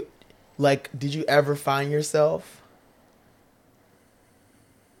 did you ever find yourself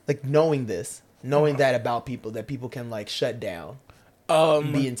like knowing that about people, that people can like shut down,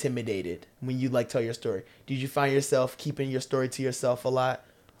 be intimidated when you like tell your story? Did you find yourself keeping your story to yourself a lot,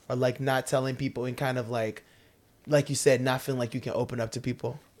 or like not telling people, and kind of like you said, not feeling like you can open up to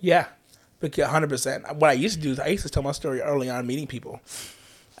people? Yeah. Because 100%. What I used to do is I used to tell my story early on meeting people.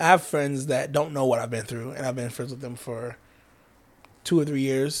 I have friends that don't know what I've been through, and I've been friends with them for 2 or 3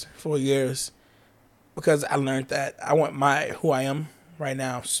 years, 4 years, because I learned that I want who I am right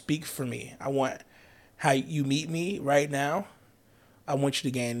now speak for me. I want how you meet me right now. I want you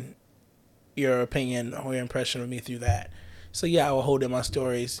to gain your opinion or your impression of me through that. So yeah, I will hold in my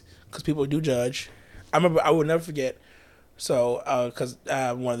stories because people do judge. I remember, I will never forget. So, because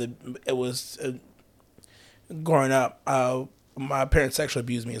growing up, my parents sexually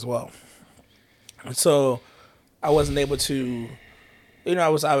abused me as well. And so I wasn't able to, you know, I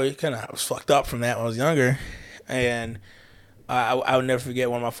was fucked up from that when I was younger. And I would never forget,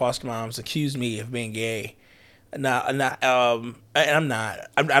 one of my foster moms accused me of being gay. And I'm not.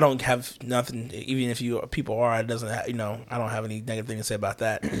 I don't have nothing. Even if people are, it doesn't. I don't have any negative thing to say about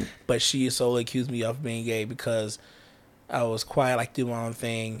that. But she solely accused me of being gay because I was quiet, like do my own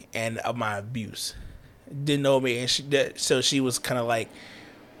thing, and of my abuse. Didn't know me, and so she was kind of like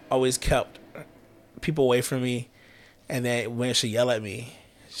always kept people away from me. And then when she yell at me,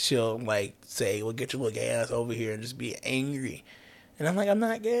 she'll like say, "Well, get your little gay ass over here," and just be angry. And I'm like, I'm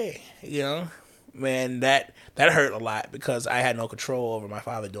not gay, you know. Man, that hurt a lot because I had no control over my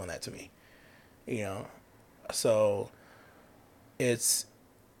father doing that to me, you know. So it's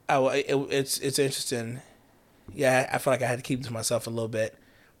interesting yeah, I feel like I had to keep it to myself a little bit.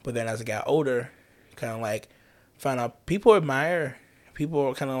 But then as I got older, kind of like found out people admire,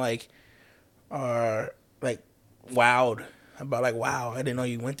 people kind of like are like wowed about like, wow, I didn't know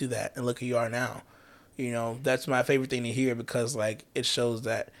you went through that, and look who you are now. You know, that's my favorite thing to hear, because like it shows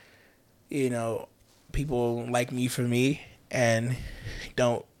that, you know, people like me for me and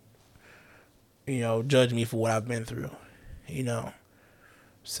don't, you know, judge me for what I've been through, you know.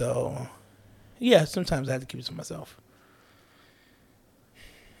 So yeah, sometimes I have to keep it to myself.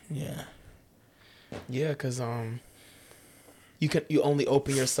 Yeah. Yeah, because you only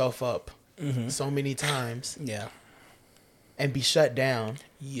open yourself up so many times. Yeah. And be shut down.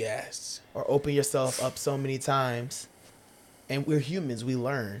 Yes. Or open yourself up so many times. And we're humans, we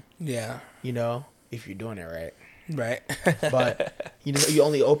learn. Yeah. You know, if you're doing it right. Right. But, you know, you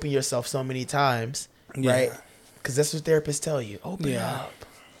only open yourself so many times, right? Because that's what therapists tell you. Open up.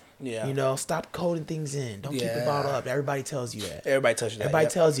 Yeah. You know, stop coding things in. Don't keep it bottled up. Everybody tells you that. Everybody tells you that. Everybody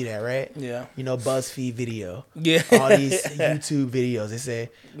tells you that, right? Yeah. You know, BuzzFeed video. Yeah. All these YouTube videos. They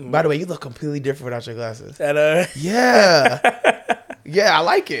say, by the way, you look completely different without your glasses. Yeah. Yeah, I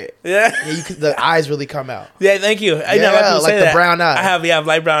like it. Yeah. The eyes really come out. Yeah, thank you. I know, like the that. brown eyes. I have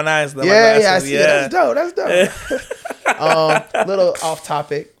light brown eyes. Though, I see it. That's dope. Little off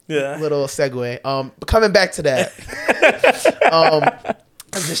topic. Yeah. Little segue. Coming back to that.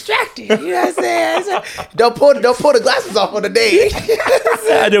 I'm distracted. You know what I'm saying? Don't pull the glasses off on the date.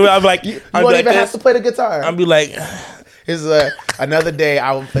 I do. I'm like, you won't even have to play the guitar. I'll be like, it's another day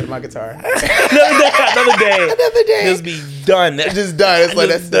I won't play my guitar. another day. Just be done. It's just done. It's like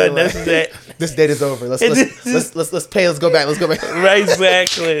that's done. That's it. This date is over. Let's pay. Let's go back. Right,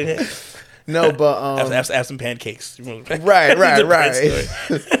 exactly. No, but have some pancakes. Right.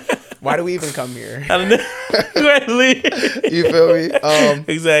 Why do we even come here? I don't know. You feel me?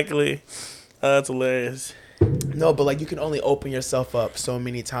 Exactly. That's hilarious. No, but like you can only open yourself up so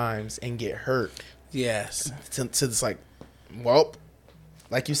many times and get hurt. Yes. To this like, well,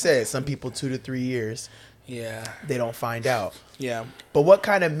 like you said, some people 2 to 3 years. Yeah. They don't find out. Yeah. But what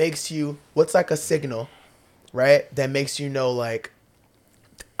kind of makes you? What's like a signal, right? That makes you know like,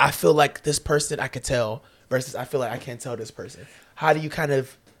 I feel like this person I could tell versus I feel like I can't tell this person. How do you kind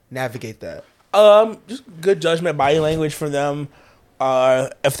of navigate that? Just good judgment, body language from them.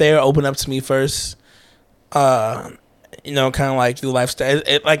 If they open up to me first, you know, kind of like the lifestyle,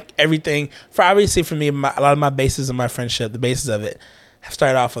 like everything. For obviously for me, a lot of my bases of my friendship, the basis of it, have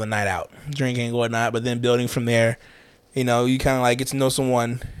started off with a night out, drinking and whatnot, but then building from there. You know, you kind of like get to know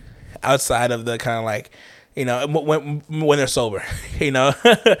someone outside of the kind of like, you know, when they're sober, you know,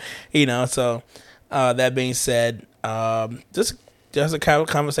 you know. So that being said, just a kind of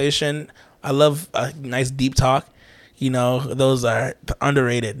conversation. I love a nice deep talk. You know, those are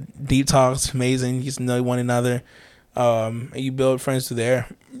underrated. Deep talks, amazing. You get to know one another. And you build friends through there.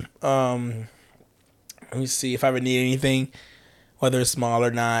 Let me see if I ever need anything, whether it's small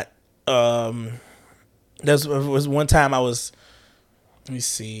or not. There was one time I was, let me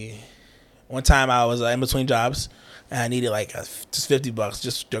see. One time I was in between jobs and I needed like just $50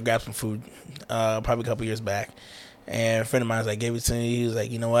 just to grab some food, probably a couple years back. And a friend of mine was like, gave it to me. He was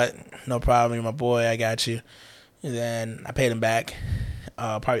like, you know what? No problem. You're my boy. I got you. And then I paid him back,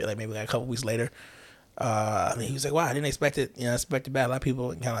 probably like maybe like a couple weeks later. And he was like, wow, I didn't expect it. You know, I expected bad. A lot of people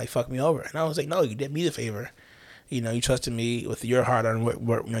kind of like fucked me over. And I was like, no, you did me the favor. You know, you trusted me with your hard-earned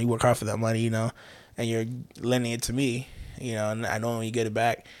work. You know, you work hard for that money, you know, and you're lending it to me, you know, and I know when you get it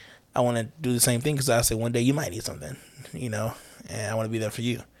back, I want to do the same thing because I say one day you might need something, you know, and I want to be there for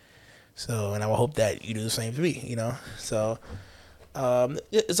you. So, and I will hope that you do the same for me, you know. So,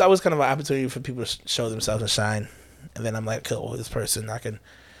 it's always kind of an opportunity for people to show themselves and shine. And then I'm like, cool, this person, I can,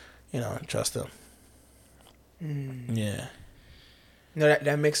 you know, trust them. Yeah. No,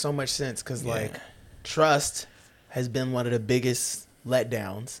 that makes so much sense because, like, trust has been one of the biggest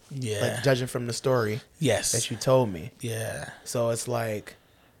letdowns. Yeah. Like, judging from the story. Yes. That you told me. Yeah. So it's like,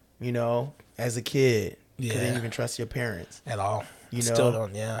 you know, as a kid, you couldn't even trust your parents. At all. You know? Still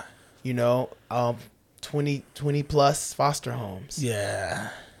don't, yeah. You know, 20 plus foster homes. Yeah.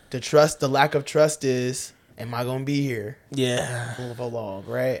 The lack of trust is, am I going to be here? Yeah. Full of a log,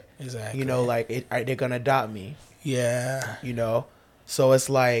 right? Exactly. You know, like, they're going to adopt me. Yeah. You know? So it's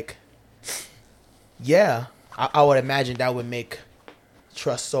like, yeah, I would imagine that would make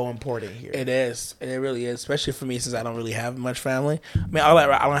trust so important here. It is. It really is, especially for me since I don't really have much family. I mean, all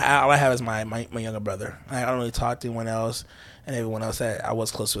I have is my younger brother. I don't really talk to anyone else, and everyone else that I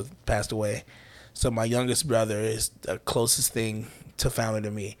was close with passed away. So my youngest brother is the closest thing to family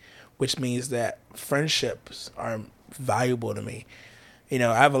to me, which means that friendships are valuable to me. You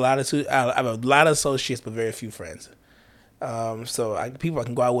know, I have a lot of associates, but very few friends. So people I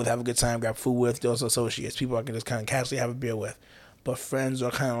can go out with, have a good time, grab food with. Those associates, people I can just kind of casually have a beer with. But friends are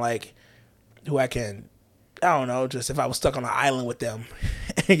kind of like who I don't know, just if I was stuck on an island with them,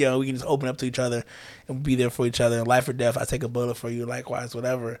 you know, we can just open up to each other and be there for each other. Life or death, I take a bullet for you, likewise,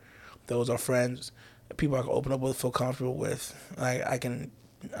 whatever. Those are friends. People I can open up with, feel comfortable with. Like I can,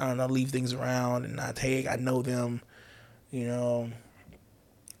 I don't know, leave things around and not take. I know them, you know.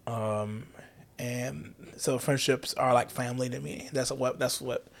 And so friendships are like family to me. That's what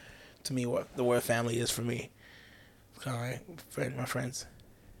to me what the word family is for me. All right, my friends.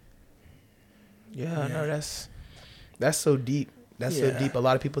 Yeah, no, that's so deep. That's so deep. A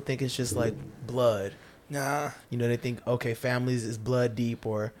lot of people think it's just like blood. Nah. You know, they think, okay, families is blood deep,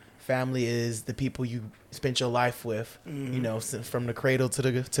 or family is the people you spent your life with, you know, from the cradle to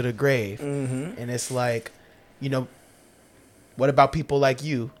the grave. Mm-hmm. And it's like, you know, what about people like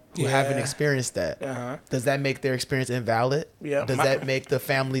you who haven't experienced that? Uh-huh. Does that make their experience invalid? Yeah. Does that make the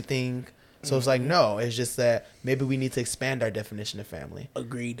family thing? So it's like, no, it's just that maybe we need to expand our definition of family.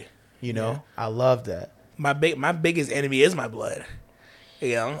 Agreed. You know, I love that. My biggest enemy is my blood.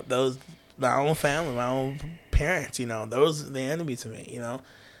 You know, my own family, my own parents. You know, those are the enemy to me. You know,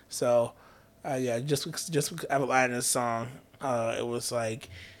 so just I have a line in this song. It was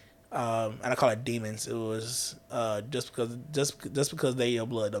like, and I call it demons. It was just because they your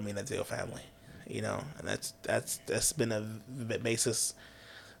blood don't mean that they're your family. You know, and that's been a basis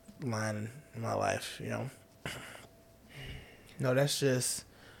line in my life. You know. No, that's just.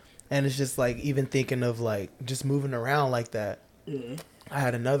 And it's just like even thinking of like just moving around like that. Mm-hmm. I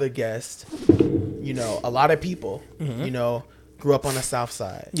had another guest, you know, a lot of people, you know, grew up on the South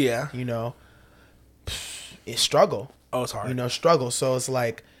Side. Yeah. You know, it's struggle. Oh, it's hard. You know, struggle. So it's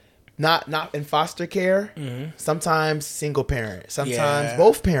like not in foster care, sometimes single parent, sometimes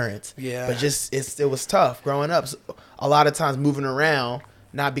both parents. Yeah. But just it was tough growing up. So a lot of times moving around,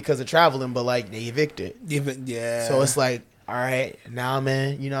 not because of traveling, but like they evicted. Yeah. So it's like, all right, now I'm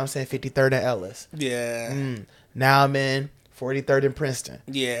in, you know what I'm saying, 53rd and Ellis. Yeah. Now I'm in 43rd and Princeton.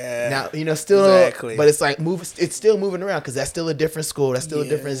 Yeah. Now, you know, still, exactly. But it's like, it's still moving around because that's still a different school. That's still a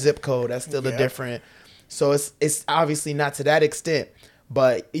different zip code. That's still a different. So it's obviously not to that extent,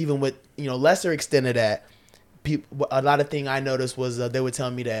 but even with, you know, lesser extent of that, people, a lot of thing I noticed was they would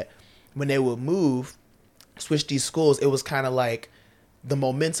tell me that when they would switch these schools, it was kind of like the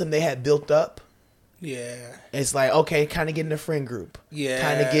momentum they had built up. Yeah. It's like, okay, kind of getting a friend group. Yeah.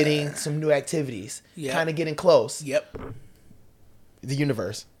 Kind of getting some new activities. Yep. Kind of getting close. Yep. The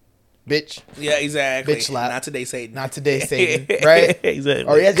universe. Bitch. Yeah, exactly. Bitch slap. Not today, Satan. Not today, Satan. Right? Exactly.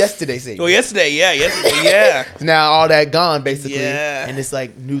 Or yesterday, Satan. Well, yesterday, yeah. Now all that gone, basically. Yeah. And it's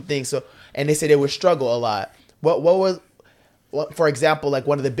like new things. So, and they say they would struggle a lot. What for example, like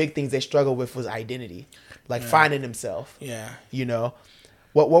one of the big things they struggled with was identity. Like finding himself. Yeah. You know?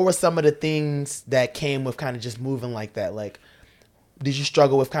 What were some of the things that came with kind of just moving like that? Like, did you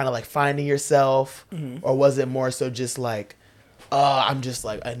struggle with kind of like finding yourself? Mm-hmm. Or was it more so just like, I'm just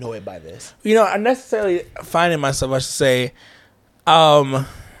like annoyed by this? You know, I'm necessarily finding myself, I should say. My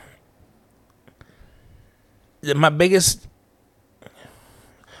biggest,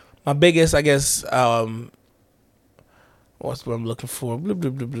 I guess, what's what I'm looking for? Blah, blah,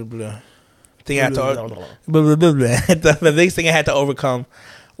 blah, blah, blah. The biggest thing I had to overcome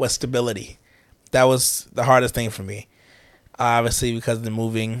was stability. That was the hardest thing for me. Obviously, because of the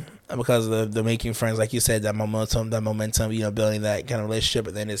moving, because of the making friends, like you said, that momentum, you know, building that kind of relationship,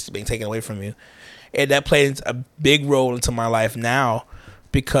 and then it's being taken away from you. And that played a big role into my life now,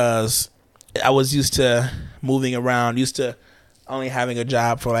 because I was used to moving around, used to only having a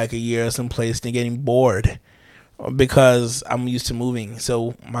job for like a year someplace and getting bored, because I'm used to moving.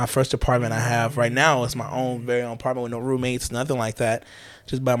 So my first apartment I have right now is my own, very own apartment with no roommates, nothing like that,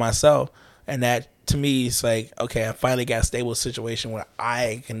 just by myself. And that, to me, it's like, okay, I finally got a stable situation where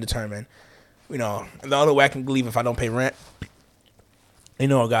I can determine, you know, the only way I can leave if I don't pay rent, you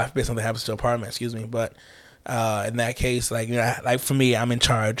know, God forbid something happens to the apartment, excuse me. But in that case, like, you know, like for me, I'm in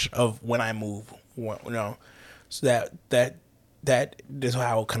charge of when I move, you know, so that is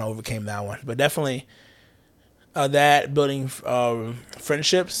how I kind of overcame that one. But definitely, that building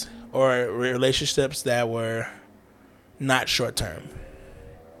friendships or relationships that were not short term.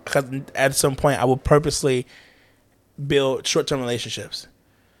 Because at some point I would purposely build short term relationships,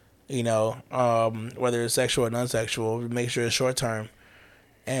 you know, whether it's sexual or non-sexual, make sure it's short term,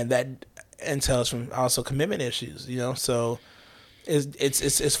 and that entails from also commitment issues, you know. So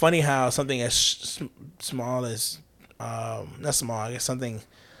it's funny how something as small as not small, I guess something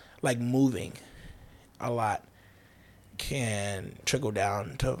like moving a lot can trickle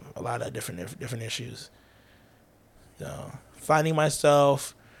down to a lot of different issues. So finding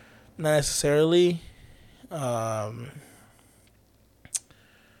myself, not necessarily, but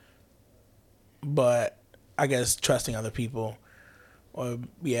I guess trusting other people, or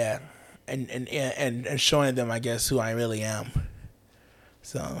and showing them, I guess, who I really am.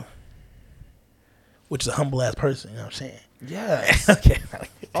 So, which is a humble ass person, you know what I'm saying? Yes. Okay.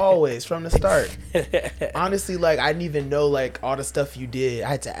 Always from the start. Honestly, like I didn't even know like all the stuff you did. I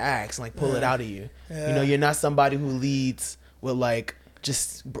had to ask, like pull it out of you. Yeah. You know, you're not somebody who leads with like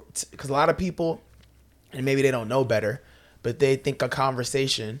just because a lot of people, and maybe they don't know better, but they think a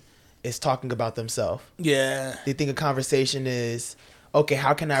conversation is talking about themselves. Yeah. They think a conversation is, okay,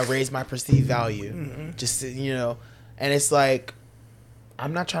 how can I raise my perceived value? Mm-hmm. Just, you know, and it's like,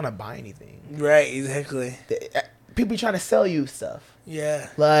 I'm not trying to buy anything. Right, exactly. People be trying to sell you stuff. Yeah.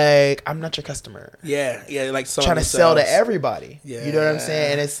 Like, I'm not your customer. Yeah, like trying to sell to everybody. Yeah. You know what I'm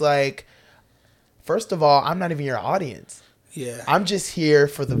saying? And it's like, first of all, I'm not even your audience. Yeah. I'm just here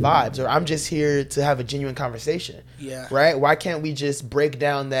for the vibes, or I'm just here to have a genuine conversation. Yeah. Right? Why can't we just break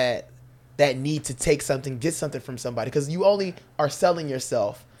down that need to take something, get something from somebody? Because you only are selling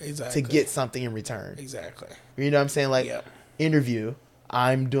yourself to get something in return. Exactly. You know what I'm saying? Like, interview.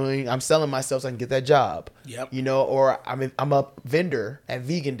 I'm selling myself so I can get that job. Yep. You know, or I'm a vendor at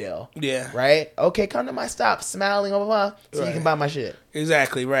Vegandale. Yeah. Right? Okay, come to my stop, smiling, blah, blah, blah, so you can buy my shit.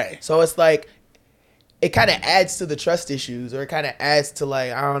 Exactly, right. So it's like, it kind of adds to the trust issues, or it kind of adds to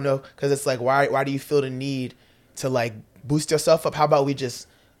like, I don't know, because it's like, why do you feel the need to like boost yourself up? How about we just,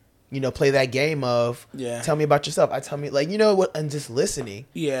 you know, play that game of, tell me about yourself. I tell me, like, you know what, and just listening.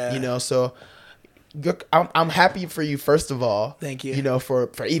 Yeah. You know, so I'm happy for you, first of all. Thank you. You know, for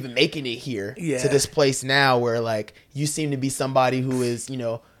even making it here to this place now where like you seem to be somebody who is, you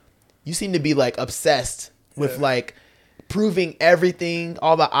know, you seem to be like obsessed with like proving everything,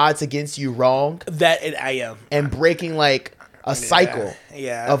 all the odds against you wrong. I am. And breaking like a cycle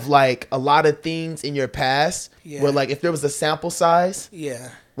of like a lot of things in your past where like if there was a sample size.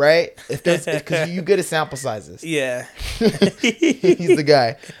 Right? If there's, because you good at sample sizes. Yeah. He's the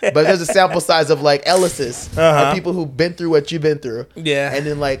guy. But there's a sample size of like Ellis's, or people who've been through what you've been through. Yeah. And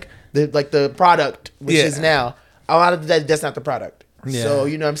then like the product, which is now, a lot of that's not the product. Yeah. So,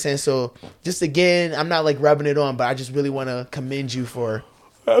 you know what I'm saying? So just again, I'm not like rubbing it on, but I just really want to commend you for,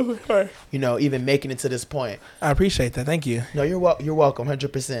 you know, even making it to this point. I appreciate that. Thank you. No, you're welcome,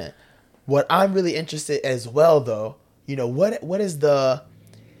 100%. What I'm really interested as well, though, you know, what is the,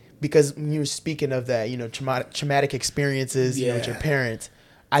 because you were speaking of that, you know, traumatic experiences, you know, with your parents,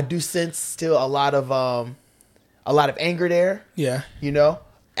 I do sense still a lot of anger there. Yeah. You know,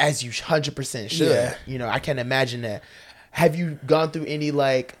 as you 100% should. Yeah. You know, I can't imagine that. Have you gone through any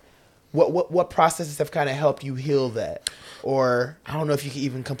like, what processes have kind of helped you heal that? Or I don't know if you can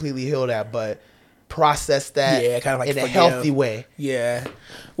even completely heal that, but process that kind of like in a healthy way. Yeah.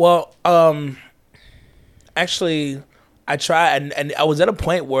 Well, actually, I tried, and I was at a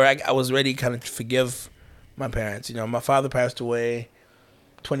point where I was ready to kind of forgive my parents. You know, my father passed away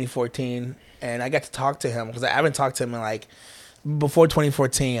 2014, and I got to talk to him because I haven't talked to him in like, before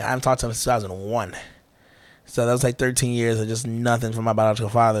 2014, I haven't talked to him since 2001. So that was like 13 years of just nothing from my biological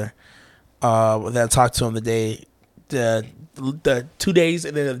father. Then I talked to him the 2 days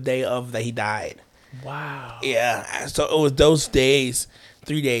and then the day of that he died. Wow. Yeah. So it was those days,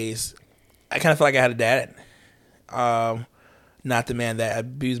 3 days. I kind of felt like I had a dad. Not the man that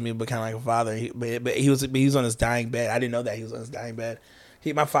abused me, but kind of like a father. But he was on his dying bed. I didn't know that he was on his dying bed.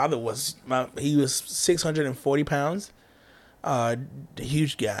 My father was 640 pounds,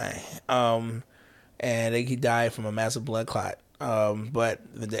 huge guy. And he died from a massive blood clot. But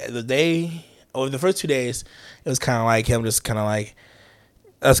the first 2 days, it was kind of like him just kind of like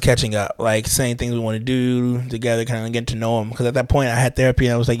us catching up, like saying things we want to do together, kind of getting to know him. Because at that point, I had therapy,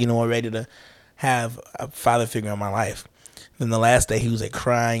 and I was like, you know, ready to have a father figure in my life. Then the last day, he was like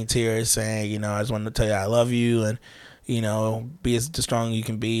crying tears, saying, you know, I just wanted to tell you I love you, and you know, be as strong as you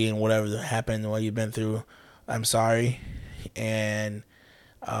can be, and whatever happened, what you've been through, I'm sorry. And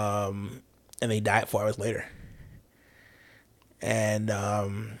he died 4 hours later. And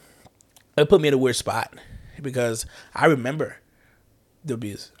it put me in a weird spot because I remember the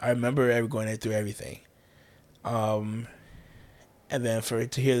abuse. I remember going through everything. And then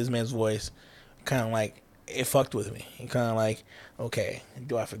to hear this man's voice, kind of like, it fucked with me. And kind of like, okay,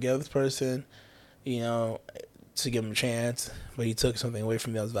 do I forgive this person? You know, to give him a chance, but he took something away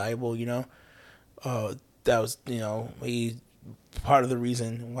from me that was valuable, you know? That was, you know, he part of the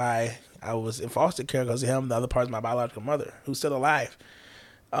reason why I was in foster care because of him. The other part is my biological mother, who's still alive.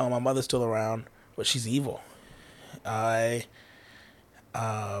 My mother's still around, but she's evil. We're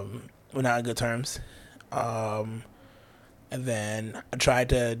not on good terms. And then I tried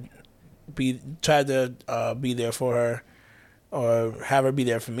to be there for her, or have her be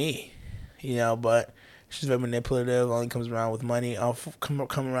there for me, but she's very manipulative, only comes around with money,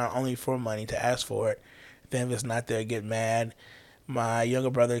 come around only for money, to ask for it. Then if it's not there, get mad. My younger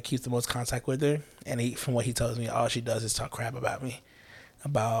brother keeps the most contact with her, and from what he tells me, all she does is talk crap about me,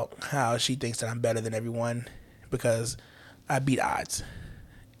 about how she thinks that I'm better than everyone because I beat odds.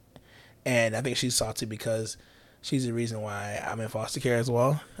 And I think she's salty because she's the reason why I'm in foster care as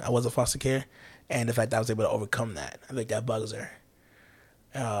well. I was in foster care, and the fact that I was able to overcome that, I think that bugs her.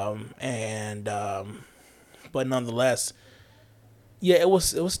 But nonetheless, yeah, it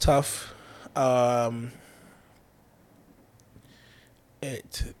was tough. What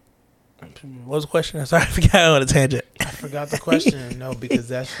was the question? Sorry, I forgot on a tangent. I forgot the question. No, because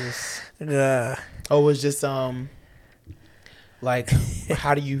that's just. Yeah. Oh, it was just like,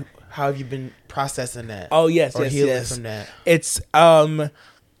 how have you been processing that? Oh yes, or yes, healing yes. from that? It's I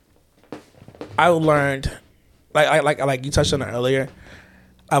learned, like you touched on it earlier.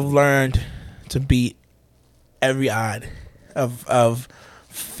 I've learned to beat every odd of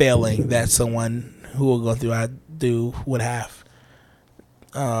failing that someone who will go through I do would have.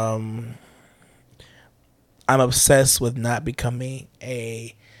 I'm obsessed with not becoming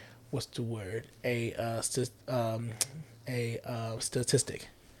a statistic.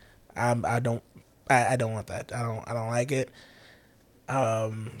 I don't want that. I don't like it.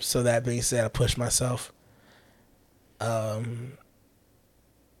 So that being said, I push myself to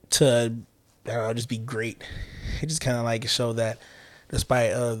just be great. It just kind of like show that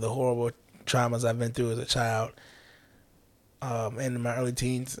despite the horrible traumas I've been through as a child, and in my early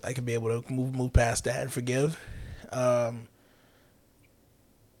teens, I can be able to move past that and forgive.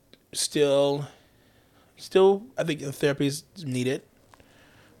 Still, I think therapy is needed.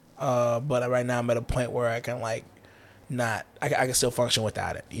 But right now I'm at a point where I can I can still function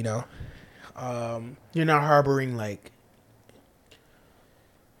without it, You're not harboring like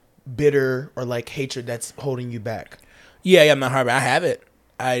bitter or like hatred that's holding you back. Yeah, I'm not harboring. I have it.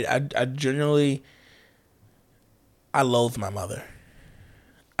 I generally, I loathe my mother.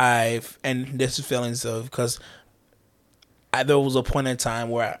 And this is feelings of, because there was a point in time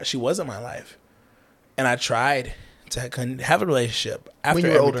where she was in my life, and I tried to have a relationship after when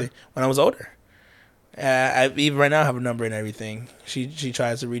you were everything. older. When I was older. I even right now have a number and everything. She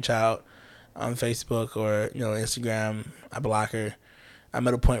tries to reach out on Facebook or Instagram. I block her. I'm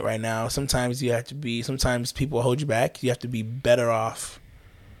at a point right now. Sometimes people hold you back. You have to be better off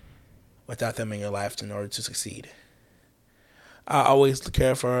without them in your life in order to succeed. I always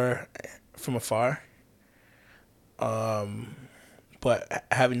care for her from afar. But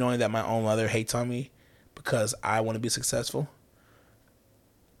knowing that my own mother hates on me because I want to be successful,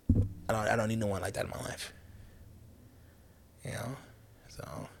 I don't need no one like that in my life.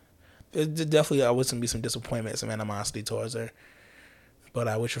 So there's definitely always gonna be some disappointment, some animosity towards her, but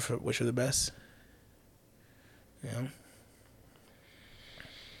I wish her the best. Yeah.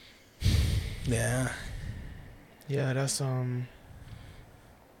 Yeah, that's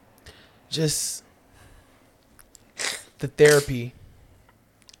just the therapy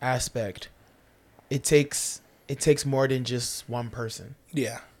aspect. It takes more than just one person.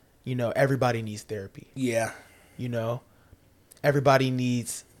 Yeah. Everybody needs therapy. Yeah. Everybody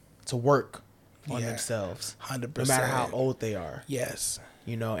needs to work on themselves. 100%. No matter how old they are. Yes.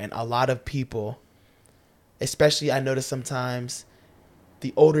 And a lot of people, especially I notice sometimes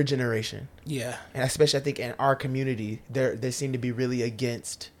the older generation. Yeah. And especially I think in our community, they seem to be really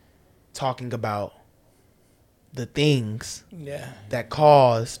against talking about the things that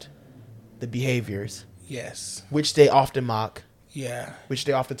caused the behaviors. Yes. Which they often mock. Yeah. Which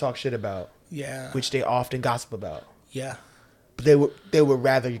they often talk shit about. Yeah. Which they often gossip about. Yeah. But they would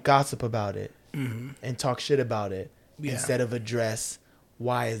rather gossip about it and talk shit about it instead of address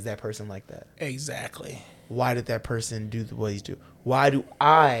why is that person like that. Exactly. Why did that person do what he's do? Why do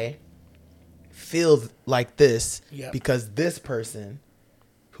I feel like this? Yep. Because this person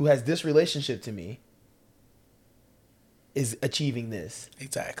who has this relationship to me is achieving this.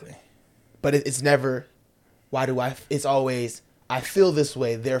 Exactly. But it's never, it's always, I feel this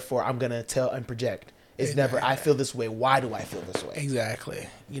way, therefore I'm going to tell and project. It's never, I feel this way, why do I feel this way? Exactly.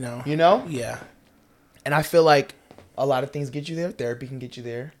 Yeah. And I feel like a lot of things get you there. Therapy can get you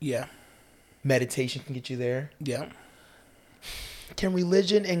there. Yeah. Meditation can get you there. Yeah. Can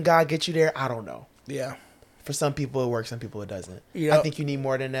religion and God get you there? I don't know. Yeah. For some people it works, some people it doesn't. You know, I think you need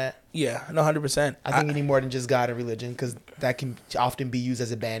more than that. Yeah, no, 100%. I think you need more than just God and religion, because that can often be used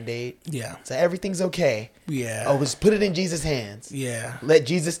as a band-aid. Yeah. So everything's okay. Yeah. Oh, just put it in Jesus' hands. Yeah. Let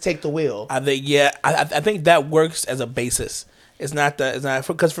Jesus take the wheel. I think I think that works as a basis. It's not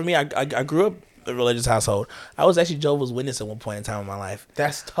because for me, I grew up in a religious household. I was actually Jehovah's Witness at one point in time in my life.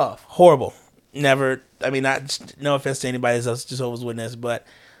 That's tough. Horrible. Never. I mean, no offense to anybody else Jehovah's Witness, but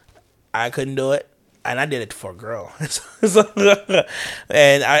I couldn't do it. And I did it for a girl.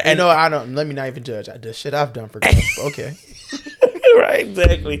 and I don't. Let me not even judge. The shit I've done for girls. Okay. Right,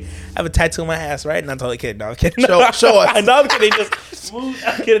 exactly. I have a tattoo on my ass, right? No, I'm totally kidding. No, I'm kidding. Show us. No, I'm kidding. Just move.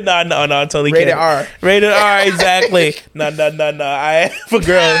 I'm kidding. No, I'm totally Rated kidding. R. Rated R, exactly. No. For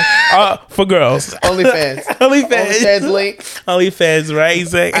girls. For girls. OnlyFans. OnlyFans link. OnlyFans, right?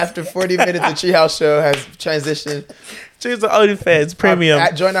 Exactly. After 40 minutes, the Treehouse show has transitioned. Choose the OnlyFans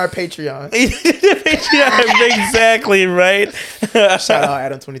premium. Join our Patreon. Patreon, exactly, right? Shout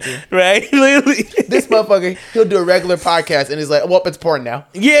out Adam22. Right? Literally. This motherfucker, he'll do a regular podcast and he's like, well, it's porn now.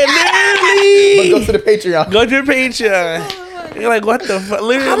 Yeah, literally. But go to the Patreon. Go to the Patreon. You're like, what the fuck?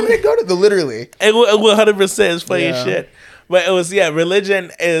 Literally. How did it go to the literally? It 100% is funny as shit. But it was,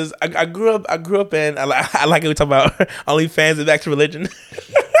 religion is, I grew up in, I like it we talk about OnlyFans and back to religion.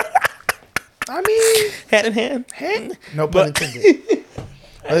 I mean, hand in hand. No pun intended.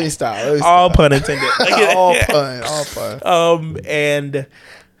 Let me stop. All pun intended. all pun.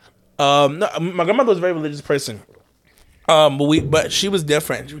 No, my grandmother was a very religious person. But she was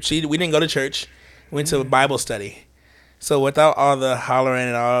different. We didn't go to church. We went to a Bible study. So without all the hollering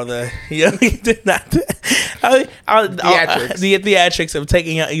and all the, we did not. The theatrics of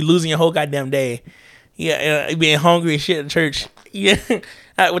losing your whole goddamn day. Yeah, being hungry and shit at church. Yeah,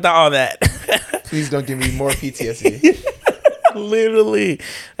 without all that. Please don't give me more PTSD. Literally.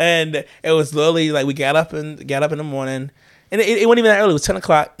 And it was literally like we got up in the morning, and it wasn't even that early. It was 10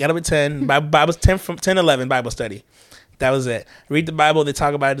 o'clock. Got up at 10. Bible 10 from 10 to 11 Bible study. That was it. Read the Bible. They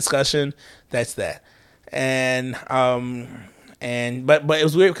talk about a discussion. That's that. And but it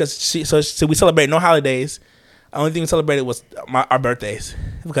was weird because so we celebrate no holidays. The only thing we celebrated was our birthdays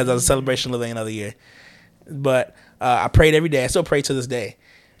because that was a celebration of living another year. But I prayed every day. I still pray to this day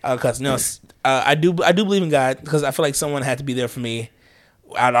because I do believe in God because I feel like someone had to be there for me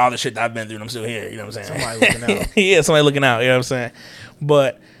out of all the shit that I've been through. And I'm still here. You know what I'm saying? Somebody looking out. Yeah, somebody looking out. You know what I'm saying?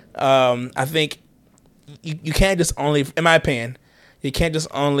 But I think you can't just only, in my opinion, you can't just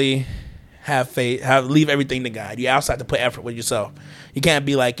only have faith, leave everything to God. You also have to put effort with yourself. You can't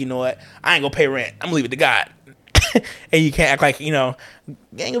be like, you know what, I ain't gonna pay rent. I'm gonna leave it to God. And you can't act like, you ain't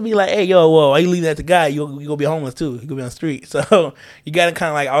gonna be like, hey, whoa, why you leave that to God? You gonna be homeless too. You gonna be on the street. So you gotta kind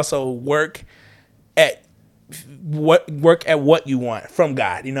of like also work at what you want from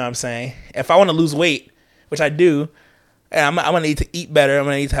God. You know what I'm saying? If I want to lose weight, which I do, and I'm gonna need to eat better. I'm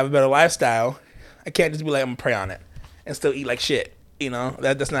gonna need to have a better lifestyle. I can't just be like, I'm gonna pray on it and still eat like shit.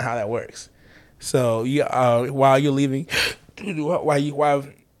 That's not how that works. So while you're leaving, while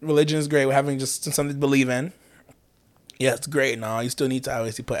religion is great, having just something to believe in, yeah, it's great and all. You still need to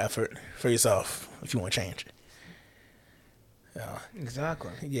obviously put effort for yourself if you want to change. Yeah,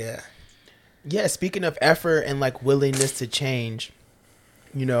 exactly. Yeah. Yeah. Speaking of effort and like willingness to change,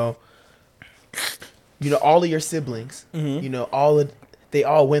 all of your siblings, mm-hmm. They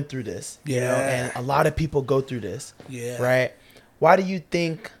all went through this. Yeah. And a lot of people go through this. Yeah. Right. Why do you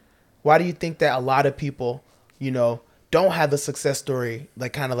think that a lot of people, don't have a success story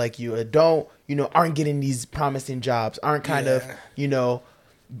like kind of like you, or aren't getting these promising jobs, aren't kind of,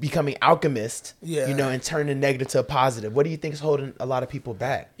 becoming alchemists, and turning negative to a positive? What do you think is holding a lot of people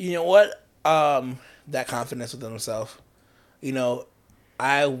back? You know what? That confidence within themselves.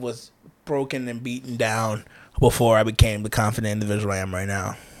 I was broken and beaten down before I became the confident individual I am right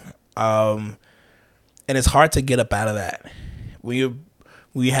now. And it's hard to get up out of that. When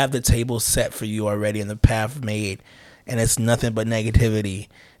you have the table set for you already and the path made, and it's nothing but negativity,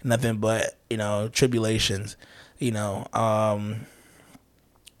 nothing but tribulations,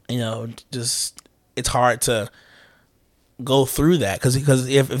 just it's hard to go through that because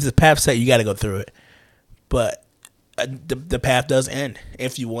if the path's set, you got to go through it. But the path does end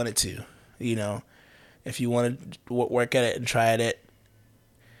if you want it to, if you want to work at it and try at it.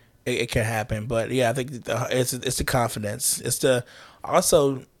 It can happen, but yeah, I think it's the confidence. It's the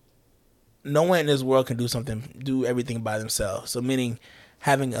also no one in this world can do everything by themselves. So meaning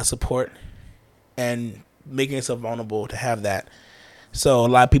having a support and making yourself vulnerable to have that. So a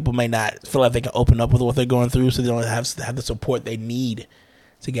lot of people may not feel like they can open up with what they're going through, so they don't have the support they need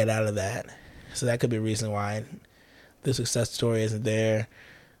to get out of that. So that could be a reason why the success story isn't there.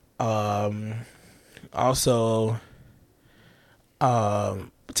 Also,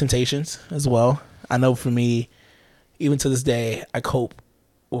 temptations as well. I know for me, even to this day, I cope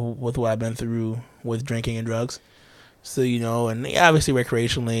with what I've been through with drinking and drugs. So, and obviously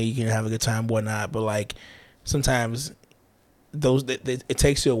recreationally, you can have a good time, whatnot. But like sometimes it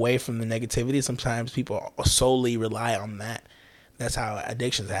takes you away from the negativity. Sometimes people solely rely on that. That's how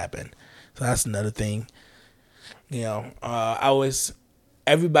addictions happen. So that's another thing.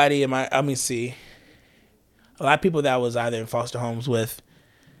 Everybody see, a lot of people that I was either in foster homes with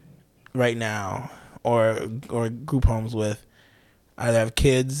right now or group homes with either have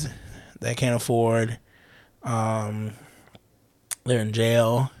kids that can't afford, they're in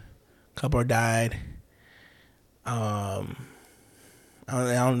jail, a couple are died. I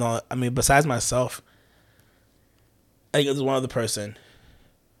don't know. I mean, besides myself, I think there's one other person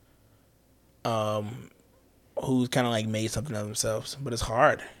who's kind of like made something of themselves, but it's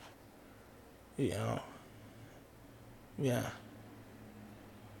hard. Yeah.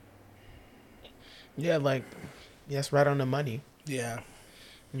 Yeah, like, yes, right on the money. Yeah.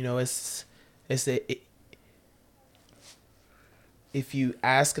 It's if you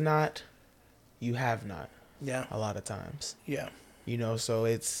ask not, you have not. Yeah. A lot of times. Yeah. So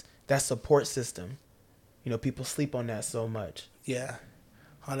it's that support system. People sleep on that so much. Yeah.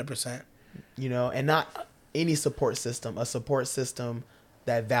 100%. And not any support system, a support system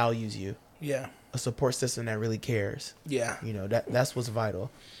that values you. Yeah. A support system that really cares. Yeah. That's what's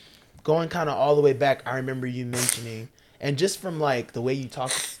vital. Going kind of all the way back, I remember you mentioning, and just from like the way you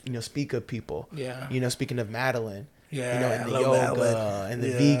talk, speak of people. Yeah. Speaking of Madeline. Yeah. And the yoga and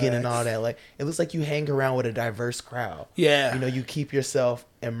the vegan and all that. Like, it looks like you hang around with a diverse crowd. Yeah. You keep yourself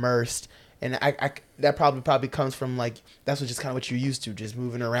immersed. And I that probably comes from like, that's just kind of what you're used to, just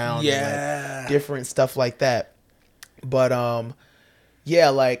moving around. Yeah. And like different stuff like that. But yeah,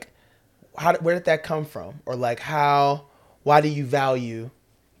 like where did that come from? Or like why do you value,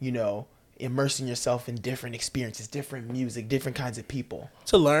 immersing yourself in different experiences, different music, different kinds of people?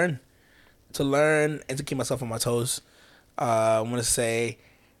 To learn and to keep myself on my toes. I want to say,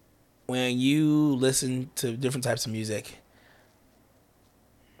 when you listen to different types of music,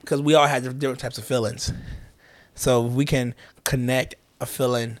 because we all have different types of feelings, so if we can connect a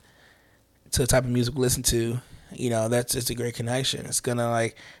feeling to the type of music we listen to, that's just a great connection. It's gonna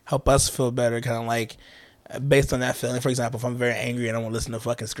like help us feel better, kind of like based on that feeling. For example, if I'm very angry and I want to listen to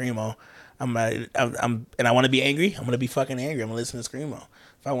fucking screamo, and I want to be angry, I'm gonna be fucking angry. I'm gonna listen to screamo.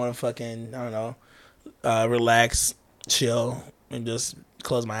 If I want to fucking, I don't know, relax, chill, and just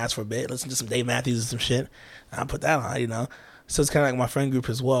close my eyes for a bit, listen to some Dave Matthews and some shit, I'll put that on, So it's kind of like my friend group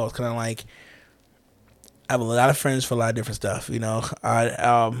as well. It's kind of like I have a lot of friends for a lot of different stuff, for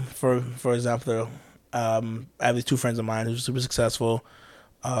example, I have these two friends of mine who are super successful.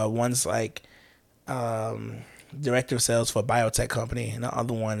 One's like director of sales for a biotech company, and the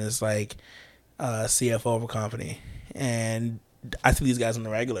other one is like CFO of a company. And I see these guys on the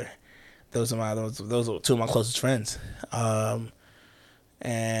regular. Those are two of my closest friends. And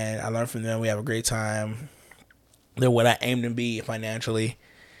I learn from them. We have a great time. They're what I aim to be financially.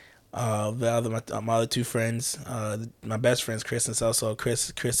 My other two friends, my best friends, Chris and Celso.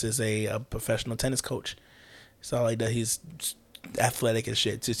 Chris is a professional tennis coach. So all he does, he's athletic and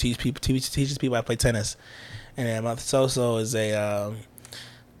shit. To teaches people how to play tennis. And then my Celso is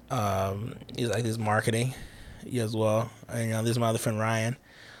he's like his marketing as well. And there's my other friend Ryan.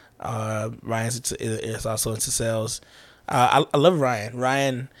 Ryan is also into sales. I love Ryan.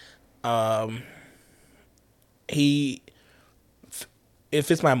 Ryan, it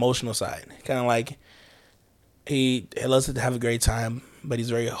fits my emotional side. Kind of like he loves to have a great time, but he's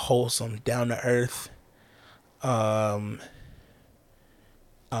very wholesome, down to earth. And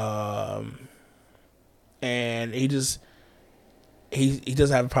he doesn't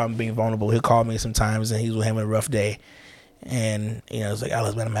have a problem being vulnerable. He'll call me sometimes, and he's having a rough day, and it's like,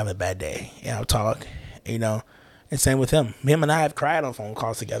 Alice, man, I'm having a bad day. And I'll talk, and same with him. Him and I have cried on phone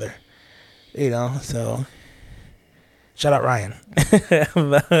calls together, So shout out Ryan.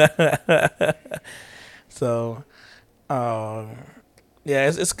 So, yeah,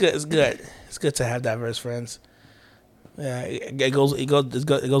 it's good. It's good. It's good to have diverse friends. Yeah, it goes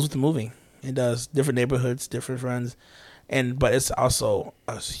with the moving. It does. Different neighborhoods, different friends, but it's also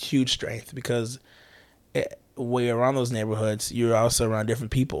a huge strength because when you're around those neighborhoods, you're also around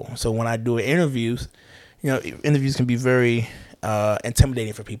different people. So when I do interviews, interviews can be very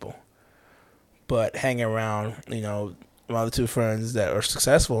intimidating for people. But hanging around, my other two friends that are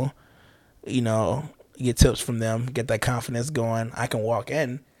successful, get tips from them, get that confidence going. I can walk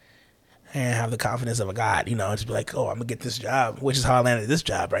in and have the confidence of a god, you know, just be like, oh, I'm gonna get this job, which is how I landed this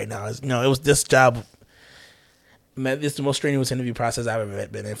job right now. You know, it was this job. Man, it's the most strenuous interview process I've ever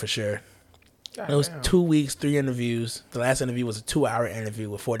been in, for sure. God, it was 2 weeks, 3 interviews. The last interview was a 2-hour interview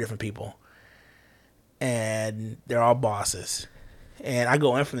with 4 different people, and they're all bosses. And I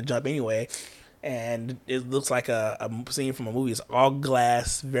go in from the jump anyway, and it looks like a scene from a movie. It's all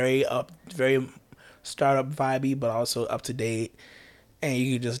glass, very startup vibey, but also up to date. And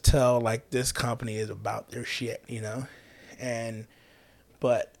you can just tell, like, this company is about their shit, you know?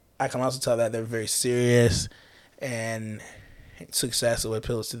 But I can also tell that they're very serious, and success is what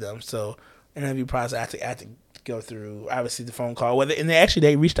appeals to them. So, interview process, I had to go through, obviously, the phone call. And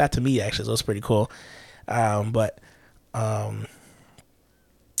they reached out to me, actually, so it's pretty cool. Start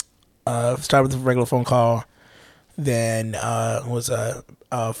with the regular phone call, then was a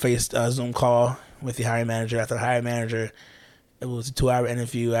Zoom call with the hiring manager. After the hiring manager, it was a 2-hour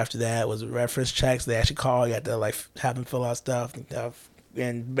interview. After that was reference checks. They actually call. You had to like have them fill out stuff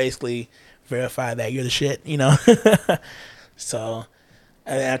and basically verify that you're the shit, you know. So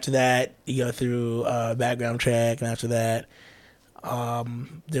after that, you go through background check, and after that,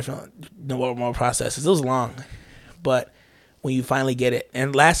 different more processes. It was long, but when you finally get it,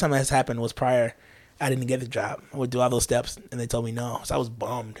 and last time this happened was prior, I didn't get the job. I would do all those steps, and they told me no, so I was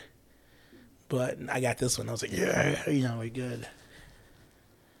bummed. But I got this one. I was like, yeah, you know, we're good.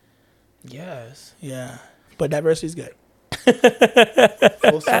 Yes. Yeah. But diversity is good.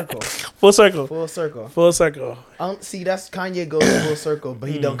 Full circle. Full circle. Full circle. Full circle. See, that's Kanye goes full circle, but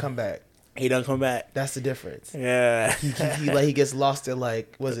he don't come back. He don't come back. That's the difference. Yeah. He gets lost at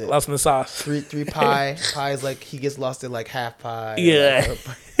like, was it? Lost in the sauce. Three pie. Pie is like, he gets lost at like half pie. Yeah.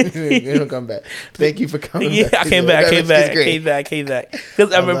 He don't come back. Thank you for coming back. I came back.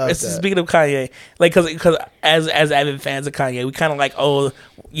 Because I remember, speaking of Kanye, like, because as avid fans of Kanye, we kind of like, oh,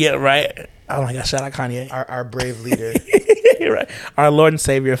 yeah, right. Oh my gosh, shout out Kanye. Our brave leader. Right. Our Lord and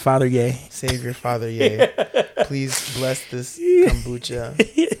Savior, Father Ye. Savior, Father Ye. Please bless this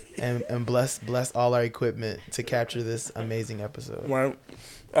kombucha. And bless all our equipment to capture this amazing episode. Right.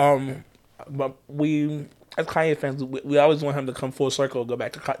 But we, as Kanye fans, we always want him to come full circle, go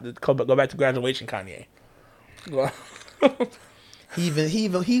back to graduation. Kanye.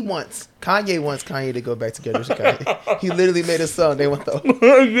 Kanye wants Kanye to go back to graduation. Kanye. He literally made a song. They want the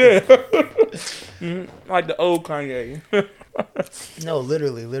like the old Kanye. No,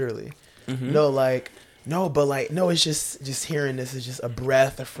 literally. Mm-hmm. No, it's just hearing this is just a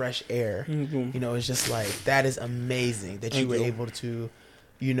breath of fresh air. Mm-hmm. You know, it's just like, that is amazing that you were able to,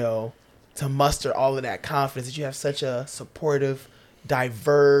 you know, to muster all of that confidence, that you have such a supportive,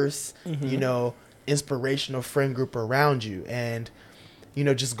 diverse, you know, inspirational friend group around you. And, you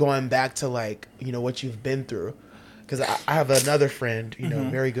know, just going back to like, you know, what you've been through. Because I have another friend, you know,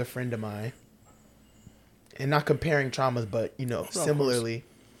 very good friend of mine. And not comparing traumas, but, you know, similarly,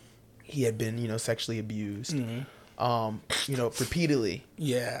 he had been, you know, sexually abused, you know, repeatedly.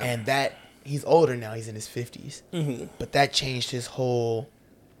 Yeah. And that, he's older now, he's in his 50s. Mm-hmm. But that changed his whole,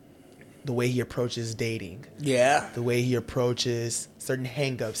 the way he approaches dating. Yeah. The way he approaches certain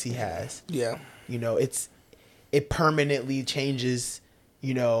hang-ups he has. Yeah. You know, it permanently changes,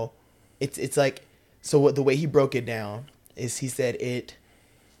 you know, it's like, so what the way he broke it down is, he said it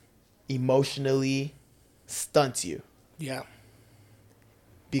emotionally stunts you. Yeah.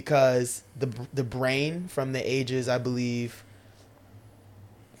 Because the brain, from the ages, I believe,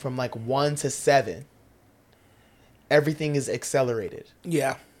 from like 1 to 7, everything is accelerated.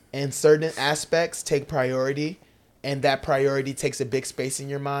 Yeah. And certain aspects take priority, and that priority takes a big space in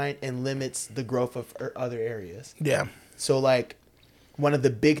your mind and limits the growth of other areas. Yeah. So like, one of the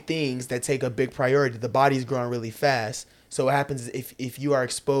big things that take a big priority, the body's growing really fast. So what happens is, if you are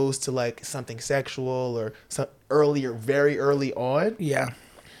exposed to like something sexual or some very early on, yeah,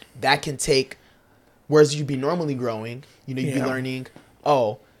 that can take, whereas you'd be normally growing, you know, you'd be learning,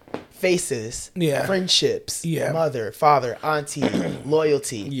 faces, friendships, mother, father, auntie,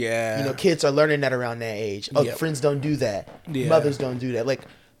 loyalty. Yeah. You know, kids are learning that around that age. Oh, friends don't do that. Yeah. Mothers don't do that. Like,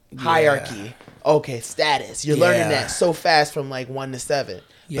 hierarchy. Okay, status. You're learning that so fast from like 1 to 7.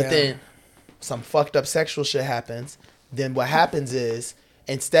 Yeah. But then some fucked up sexual shit happens. Then what happens is,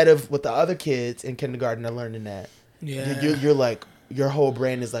 instead of what the other kids in kindergarten are learning that, you're like, your whole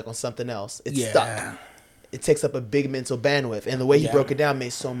brain is like on something else. It's stuck. It takes up a big mental bandwidth. And the way he broke it down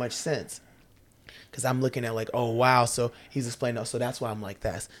made so much sense. Because I'm looking at like, oh, wow. So he's explaining, oh, so that's why I'm like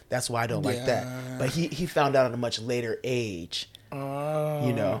that. That's why I don't like that. But he found out at a much later age. Oh,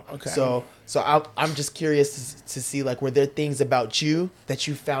 you know. Okay. So I'm just curious to see, like, were there things about you that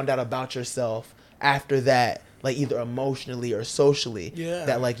you found out about yourself after that like either emotionally or socially. Yeah.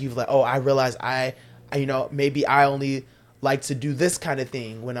 That like you've like, oh, I realize I maybe I only like to do this kind of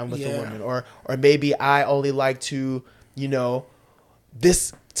thing when I'm with a woman, or maybe I only like to,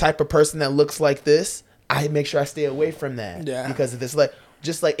 this type of person that looks like this, I make sure I stay away from that because of this. Like,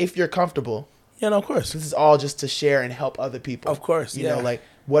 just like if you're comfortable. Yeah, no, of course. This is all just to share and help other people. Of course, you know, like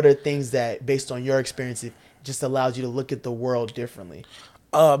what are things that based on your experience, it just allows you to look at the world differently.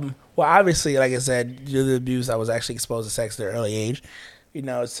 Well, obviously, like I said, due to the abuse, I was actually exposed to sex at an early age.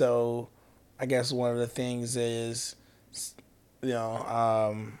 So I guess one of the things is,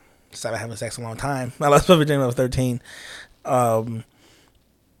 started having sex a long time. I lost my virginity when I was 13.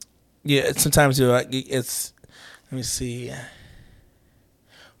 Sometimes it's. Let me see.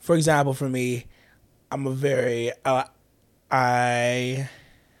 For example, for me, I'm a very the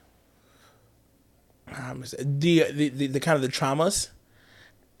kind of the traumas.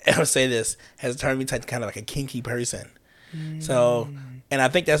 I would say this has turned me to kind of like a kinky person. So, and I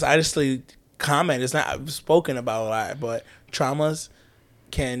think that's honestly common. It's not spoken about a lot, but traumas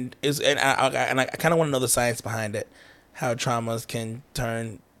and I kind of want to know the science behind it. How traumas can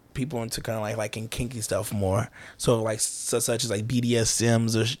turn people into kind of like in kinky stuff more. So like such as like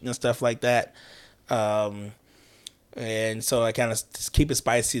BDSMs or stuff like that. And so I kind of just keep it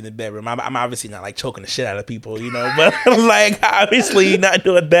spicy in the bedroom. I'm obviously not like choking the shit out of people, but I'm like obviously not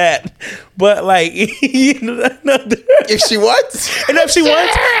doing that. But like, if she wants, and if she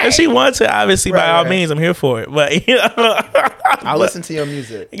wants it, obviously by all means, I'm here for it. But I'll listen to your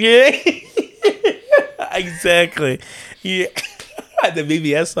music. Yeah, exactly. Yeah. The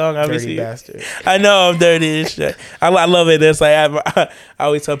BBS song, obviously. Dirty bastard. I know I'm dirty as shit. I love it. It's like I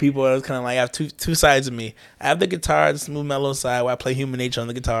always tell people it's kind of like I have two sides of me. I have the guitar, the smooth mellow side where I play Human Nature on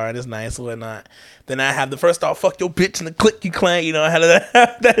the guitar and it's nice and whatnot. Then I have the first off, fuck your bitch and the click you clank. I had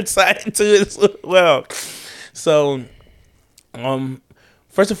that side to it as well. So,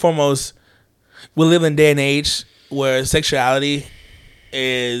 first and foremost, we live in a day and age where sexuality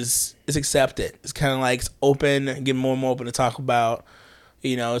is accepted. It's kind of like it's open, getting more and more open to talk about.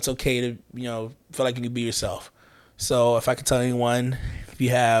 It's okay to feel like you can be yourself. So if I could tell anyone, if you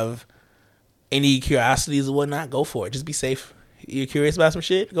have any curiosities or whatnot, go for it. Just be safe. You're curious about some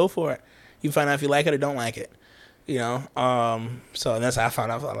shit, go for it. You find out if you like it or don't like it. So that's how I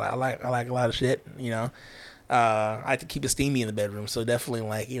found out. I like a lot of shit. I like to keep it steamy in the bedroom. So definitely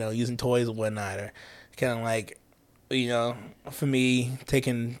like using toys or whatnot, or kind of like for me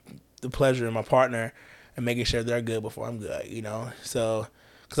taking the pleasure in my partner and making sure they're good before I'm good, so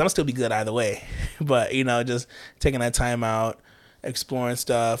because I'm still be good either way, but just taking that time out, exploring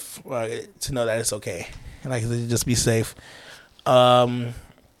stuff to know that it's okay, like just be safe. Let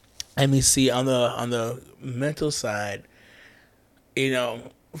me see on the mental side,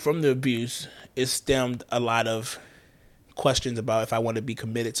 from the abuse, it stemmed a lot of questions about if I want to be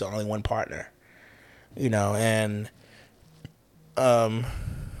committed to only one partner, and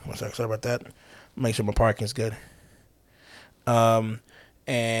sorry about that. Make sure my parking's good. And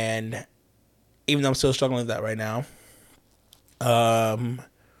even though I'm still struggling with that right now,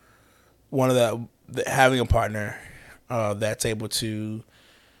 one of the having a partner that's able to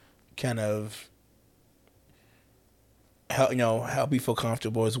kind of help me feel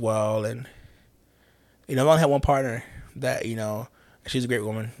comfortable as well. And I've only had one partner that she's a great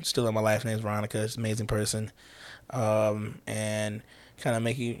woman, still in my life. Her name's Veronica. She's an amazing person. And kind of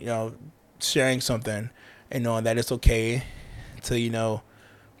making sharing something and knowing that it's okay to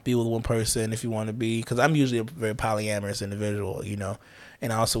be with one person if you want to be, because I'm usually a very polyamorous individual,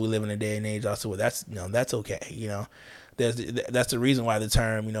 and also we live in a day and age also where that's that's okay, that's the reason why the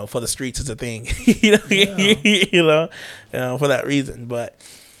term for the streets is a thing. For that reason. But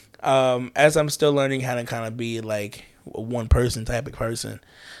as I'm still learning how to kind of be like a one person type of person,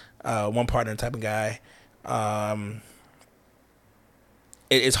 one partner type of guy,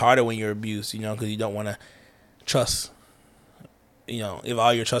 it's harder when you're abused, because you don't want to trust, if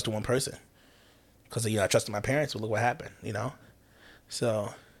all your trust in one person. Because, I trusted my parents, but look what happened,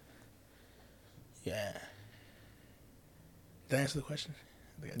 So, yeah. Did I answer the question?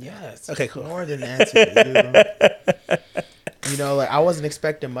 Yes. Okay, cool. More than answer, like I wasn't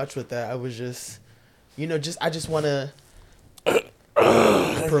expecting much with that. I was just, I just want to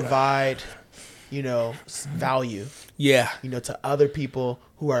provide value. Yeah. To other people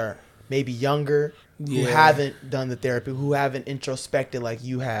who are maybe younger, who haven't done the therapy, who haven't introspected like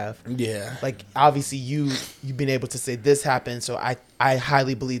you have. Yeah. Like obviously you've been able to say this happened, so I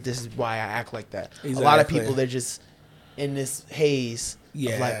highly believe this is why I act like that. Exactly. A lot of people, they're just in this haze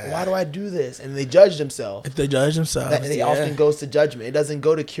Yeah. Of like, why do I do this? And they judge themselves. If they judge themselves, It often goes to judgment. It doesn't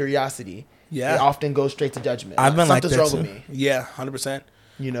go to curiosity. Yeah. It often goes straight to judgment. I've been like something's that wrong too. with me. Yeah, 100%.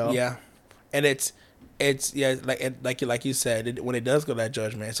 You know. Yeah, and it's yeah, like you said, when it does go to that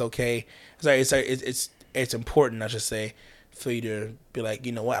judgment, it's okay. It's important, I should say, for you to be like,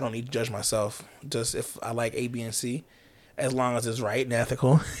 you know what, I don't need to judge myself. Just if I like A, B, and C, as long as it's right and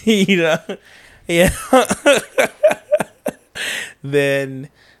ethical, you know, yeah, then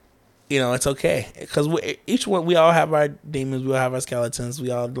you know it's okay. Because we all have our demons, we all have our skeletons, we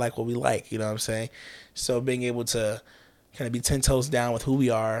all like what we like. You know what I'm saying? So being able to kind of be 10 toes down with who we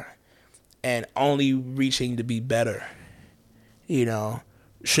are and only reaching to be better, you know,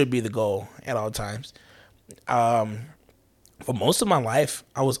 should be the goal at all times. For most of my life,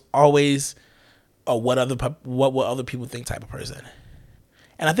 I was always a what will other people think type of person.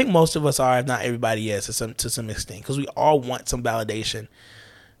 And I think most of us are, if not everybody is, to some extent, because we all want some validation.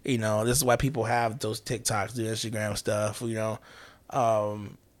 You know, this is why people have those TikToks, do Instagram stuff, you know.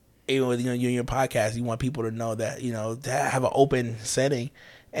 Even with, you know, you and your podcast, you want people to know that, you know, to have an open setting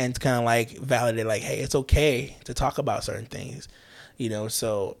and kind of like validate, like, hey, it's okay to talk about certain things, you know.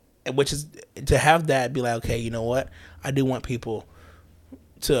 So, which is to have that be like, okay, you know what, I do want people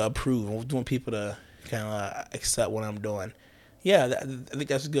to approve. I want people to kind of accept what I'm doing. Yeah, I think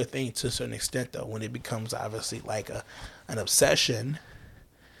that's a good thing to a certain extent, though. When it becomes obviously like an obsession,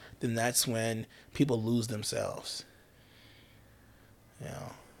 then that's when people lose themselves. You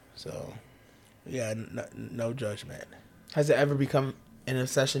know, so yeah, no judgment. Has it ever become an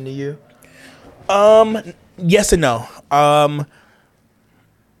obsession to you? Yes and no. I've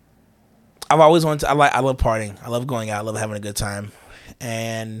always wanted to. I love partying. I love going out. I love having a good time,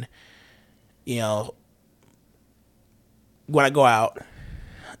 and you know, when I go out,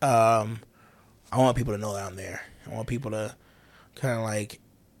 I want people to know that I'm there. I want people to kind of like,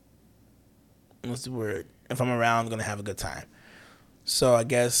 what's the word? If I'm around, I'm gonna have a good time. So I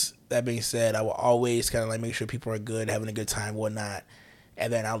guess that being said, I will always kind of like make sure people are good, having a good time, whatnot,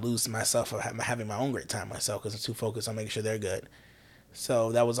 and then I'll lose myself of having my own great time myself because I'm too focused on making sure they're good.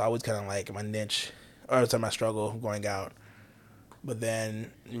 So that was always kind of like my niche, or my struggle going out. But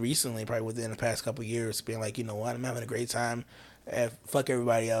then recently, probably within the past couple of years, being like, you know what, I'm having a great time. Fuck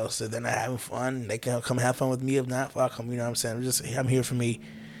everybody else. If they're not having fun, they can come have fun with me. If not, fuck them. You know what I'm saying? I'm here for me.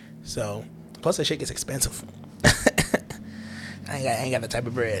 So, plus that shit gets expensive. I ain't got the type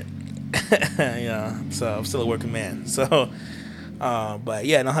of bread. You know, so I'm still a working man. So, but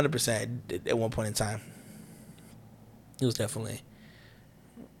yeah, 100% at one point in time. It was definitely,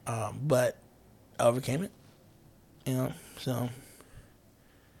 but I overcame it. You know, so.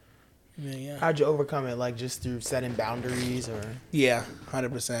 Yeah. How'd you overcome it? Like just through setting boundaries, or? Yeah,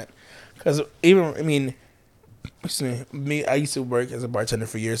 100%. Because even, I mean, me, I used to work as a bartender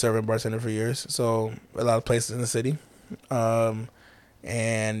for years, serving bartender for years. So a lot of places in the city,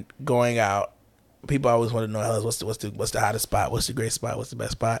 and going out, people always want to know, what's the hottest spot, what's the great spot, what's the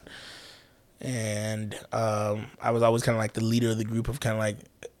best spot, and I was always kind of like the leader of the group of kind of like,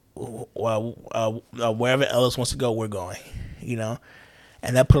 well, wherever Ellis wants to go, we're going, you know.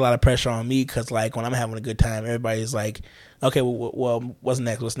 And that put a lot of pressure on me because, like, when I'm having a good time, everybody's like, okay, well, what's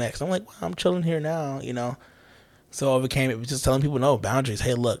next? I'm like, well, I'm chilling here now, you know. So I overcame it just telling people, no, boundaries.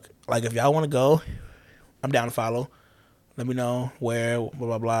 Hey, look, like, if y'all want to go, I'm down to follow. Let me know where,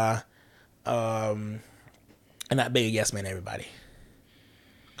 blah, blah, blah. And not being a yes man to everybody.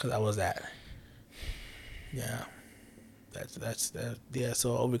 Because I was that. Yeah. That's yeah,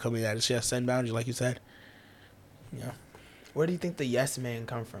 so overcoming that is just setting boundaries, like you said. Yeah. Where do you think the yes man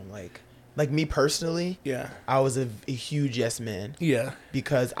come from? Like me personally, yeah, I was a huge yes man. Yeah.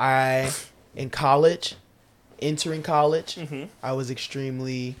 Because entering college, mm-hmm. I was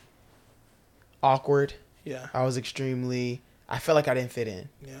extremely awkward. Yeah. I felt like I didn't fit in.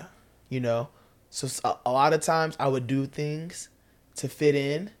 Yeah. You know? So a lot of times I would do things to fit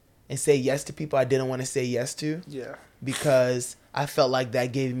in and say yes to people I didn't want to say yes to. Yeah. Because I felt like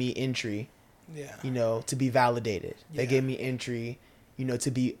that gave me entry. Yeah. You know, to be validated. Yeah. They gave me entry, you know,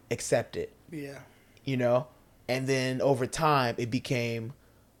 to be accepted. Yeah. You know? And then over time it became,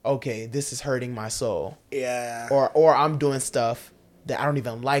 okay, this is hurting my soul. Yeah. Or I'm doing stuff that I don't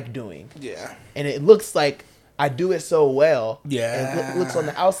even like doing. Yeah. And it looks like I do it so well. Yeah. It looks on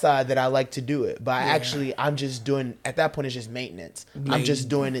the outside that I like to do it. But I'm just doing, at that point it's just maintenance. I'm just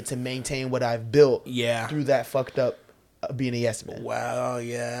doing it to maintain what I've built. Yeah. Through that fucked up being a yes man. Wow,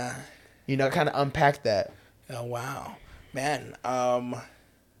 yeah. You know, kind of unpack that. Oh, wow. Man, oh,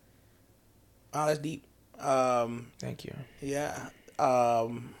 that's deep. Thank you. Yeah.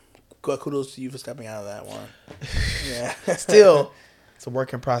 Kudos to you for stepping out of that one. Yeah. Still, It's a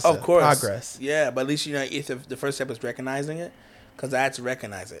work in process. Of course. Progress. Yeah, but at least, if the first step is recognizing it, because I had to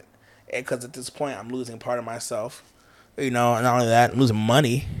recognize it. Because at this point, I'm losing part of myself. And not only that, I'm losing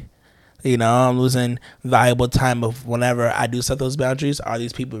money. I'm losing valuable time of whenever I do set those boundaries. Are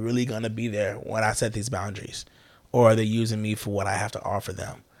these people really going to be there when I set these boundaries? Or are they using me for what I have to offer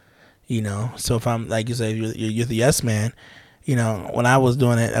them? So if I'm, like you said, you're the yes man, when I was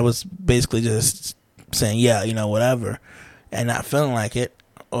doing it, I was basically just saying, yeah, whatever, and not feeling like it.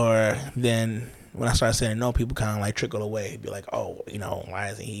 Or then when I started saying no, people kind of like trickle away, be like, oh, why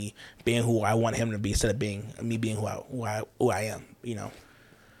isn't he being who I want him to be instead of being who I am,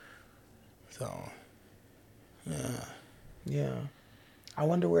 So, yeah. I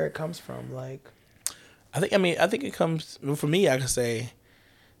wonder where it comes from. Like, I think it comes, for me, I could say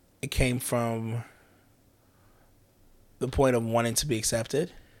it came from the point of wanting to be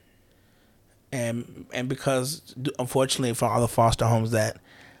accepted. And because, unfortunately, for all the foster homes that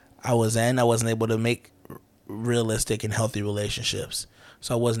I was in, I wasn't able to make realistic and healthy relationships.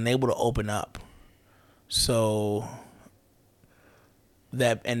 So I wasn't able to open up. So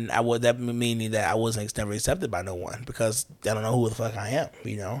that meaning that I wasn't never accepted by no one because I don't know who the fuck I am,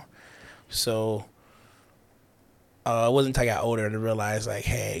 So it wasn't until I got older to realize, like,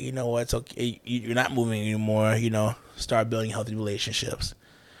 hey, you know what? It's okay. You're not moving anymore. Start building healthy relationships.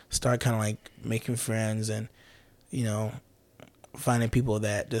 Start kind of like making friends and, finding people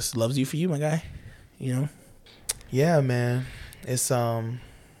that just loves you for you, my guy. Yeah, man. It's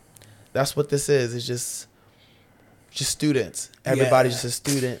that's what this is. It's just students. Everybody's just a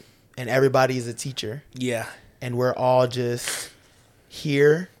student, and everybody's a teacher. Yeah. And we're all just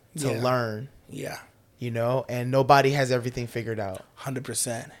here to learn. Yeah. And nobody has everything figured out.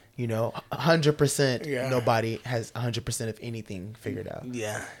 100%. 100%. Yeah. Nobody has 100% of anything figured out.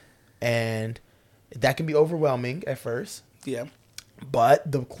 Yeah. And that can be overwhelming at first. Yeah.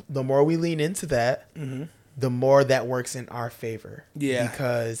 But the more we lean into that, mm-hmm. the more that works in our favor. Yeah.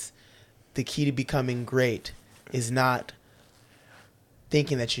 Because the key to becoming great is not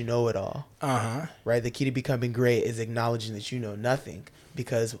thinking that you know it all. Uh-huh. Right? The key to becoming great is acknowledging that you know nothing.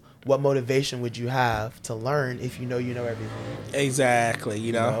 Because what motivation would you have to learn if you know everything?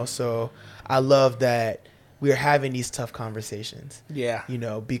 Exactly, So I love that we're having these tough conversations. Yeah.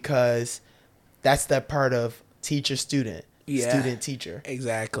 Because that's that part of teacher-student, student-teacher.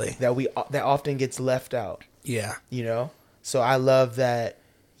 Exactly. That often gets left out. Yeah. So I love that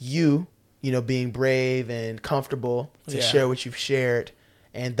you being brave and comfortable to share what you've shared.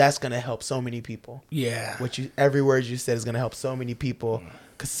 And that's going to help so many people. Yeah. Every word you said is going to help so many people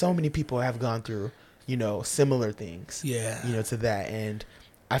because so many people have gone through, similar things. Yeah. To that. And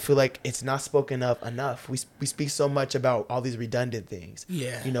I feel like it's not spoken of enough. We speak so much about all these redundant things.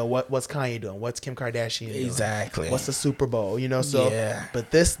 Yeah. What's Kanye doing? What's Kim Kardashian doing? Exactly. What's the Super Bowl?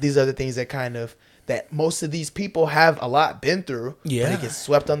 But these are the things that most of these people have a lot been through. Yeah. But it gets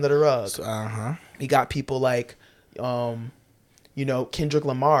swept under the rug. Uh-huh. You got people like, Kendrick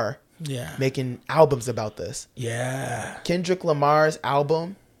Lamar making albums about this. Yeah. Kendrick Lamar's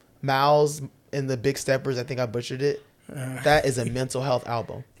album, Miles and the Big Steppers, I think I butchered it. That is a mental health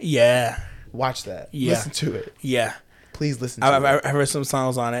album. Yeah. Watch that. Yeah. Listen to it. Yeah. Please listen to it. I heard some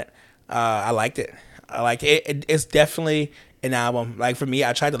songs on it. I liked it. It's definitely an album. Like for me,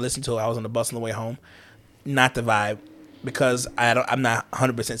 I tried to listen to it. I was on the bus on the way home. Not the vibe because I'm not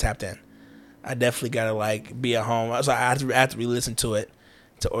 100% tapped in. I definitely gotta be at home. So I have to re-listen to it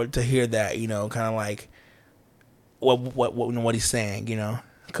to hear that, kind of like what he's saying,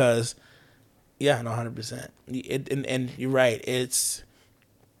 because no, 100%. And you're right.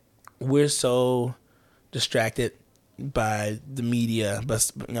 We're so distracted by the media,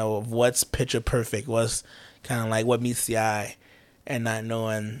 but of what's picture perfect, what's kind of like what meets the eye, and not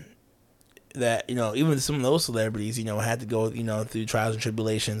knowing that even some of those celebrities had to go through trials and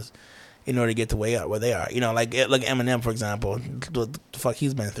tribulations in order to get to where they are. Like Eminem, for example, the fuck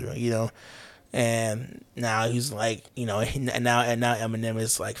he's been through, and now he's like, and now Eminem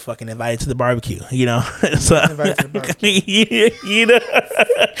is like fucking invited to the barbecue, so Invited to the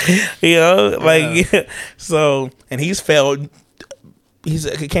barbecue. so, and he's failed. He's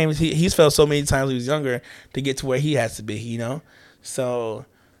failed so many times when he was younger to get to where he has to be, so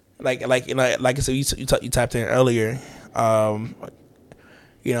like I said, you tapped in earlier.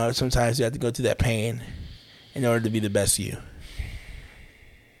 Sometimes you have to go through that pain in order to be the best you.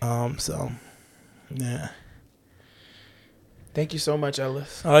 So, yeah. Thank you so much,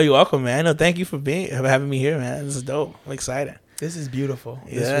 Ellis. Oh, you're welcome, man. No, thank you for having me here, man. This is dope. I'm excited. This is beautiful.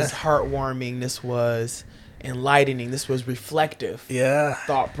 Yeah. This was heartwarming. This was, enlightening. This was reflective. Yeah.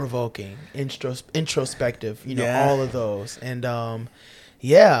 Thought-provoking, introspective, all of those. And I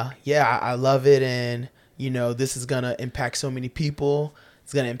love it. And, this is going to impact so many people.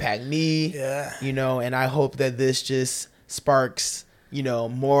 It's going to impact me. Yeah. And I hope that this just sparks,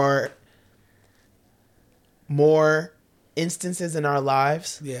 more instances in our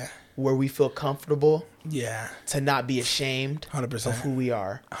lives. Yeah. Where we feel comfortable. Yeah. To not be ashamed 100% of who we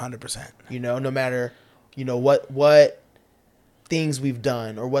are. 100%. No matter, what things we've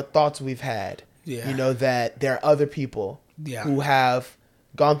done or what thoughts we've had. Yeah. That there are other people who have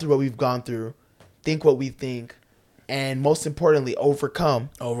gone through what we've gone through, think what we think, and most importantly, overcome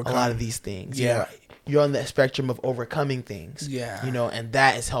a lot of these things. Yeah. You're on the spectrum of overcoming things. Yeah. And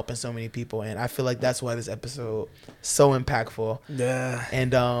that is helping so many people. And I feel like that's why this episode is so impactful. Yeah.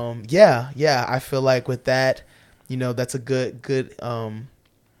 And I feel like with that, that's a good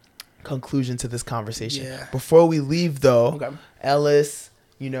conclusion to this conversation. Yeah. Before we leave though, Okay. Ellis,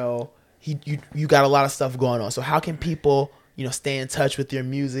 you got a lot of stuff going on. So how can people, stay in touch with your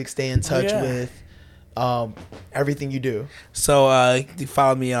music, stay in touch with everything you do? So you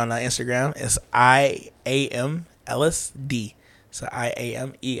follow me on Instagram. It's IAM Ellis D. So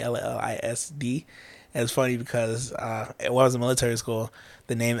IAMELLISD. And it's funny because while I was in military school,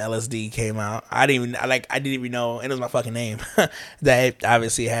 the name Ellis D came out. I didn't even know, and it was my fucking name. That it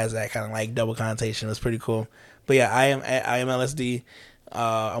obviously has that kind of like double connotation. It was pretty cool. But yeah, I am Ellis D.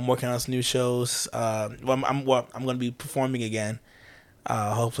 I'm working on some new shows. I'm going to be performing again.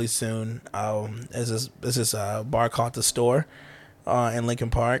 Hopefully soon. There's this bar called The Store in Lincoln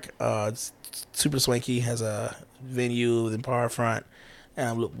Park. It's super swanky, has a venue in Par Front, and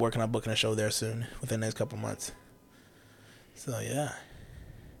I'm working on booking a show there soon within the next couple months. So yeah,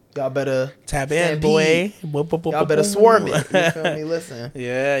 y'all better tap in, boy. Y'all better swarm it. You feel me? Listen.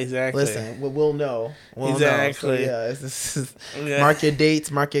 Yeah, exactly. Listen, we'll know. Exactly. Know. So mark your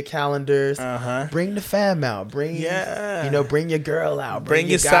dates, mark your calendars. Bring the fam out. Bring your girl out. Bring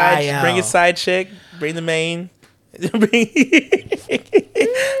your guy out. Bring your side chick. Bring the main. Can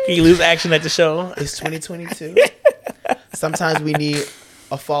you lose action at the show? It's 2022. Sometimes we need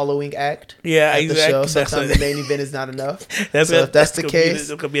a following act. Yeah, at exactly. The show. Sometimes the main event is not enough. If that's the case,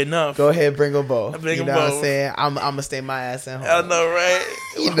 it could be enough. Go ahead, bring them both. Bring you know what I'm saying? I'm gonna stay my ass at home. I know, right?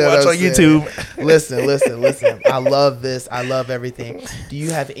 Watch on YouTube. Listen. I love this. I love everything. Do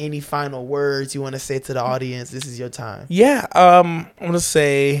you have any final words you want to say to the audience? This is your time. Yeah, I'm gonna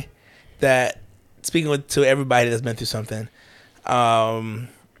say that speaking to everybody that's been through something,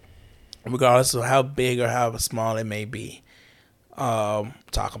 regardless of how big or how small it may be,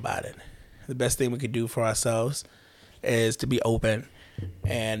 talk about it. The best thing we could do for ourselves is to be open,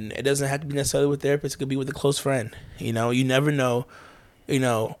 and it doesn't have to be necessarily with therapists. It could be with a close friend. You never know,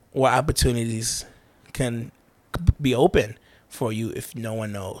 what opportunities can be open for you if no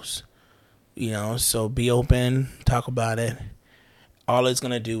one knows. So be open, talk about it. All it's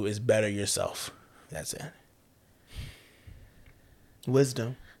gonna do is better yourself. That's it.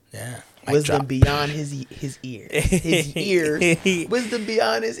 Wisdom. Yeah. Wisdom beyond his ears. His ears. Wisdom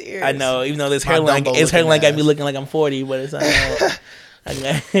beyond his ears. I know, even though this hairline got me looking like I'm 40, but it's not.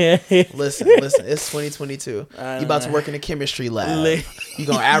 Listen, it's 2022. You about to work in a chemistry lab. You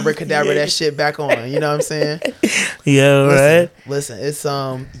gonna abracadabra that shit back on. You know what I'm saying? Yeah, right. Listen, it's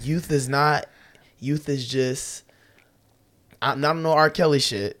youth is just I don't know R. Kelly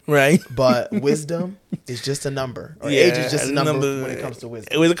shit, right? But wisdom is just a number. Or age is just a number when it comes to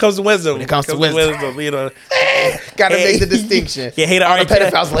wisdom. When it comes to wisdom, gotta hey. make the distinction. You hate all the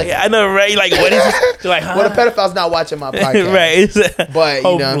pedophiles like, I know, right? Like, what is this? You're like, well, the pedophile's not watching my podcast, right? But you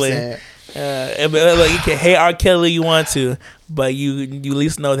know what I'm saying. You can hate R. Kelly you want to, but you at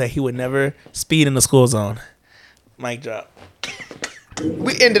least know that he would never speed in the school zone. Mic drop.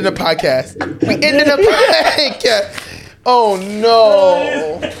 We ended the podcast. Oh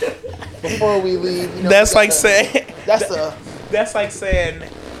no! Before we leave, that's like saying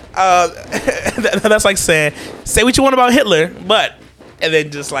say what you want about Hitler, but and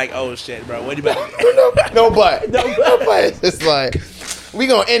then just like, oh shit, bro, what do you about? No, but it's just like we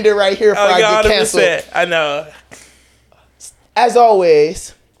gonna end it right here before I get canceled. I know. As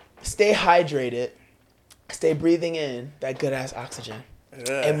always, stay hydrated, stay breathing in that good ass oxygen,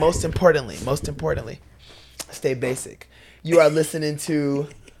 and most importantly, stay basic. You are listening to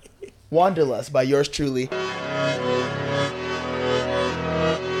Wanderlust by yours truly.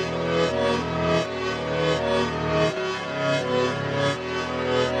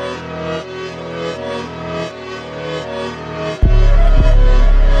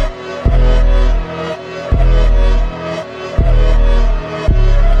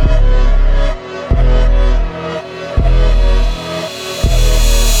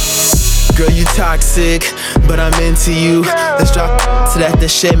 toxic, but I'm into you. Let's drop so that the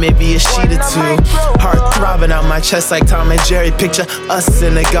shit may be a sheet or two. Heart throbbing out my chest like Tom and Jerry. Picture us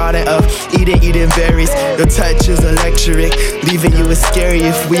in the garden of eating berries. Your touch is electric, leaving you is scary.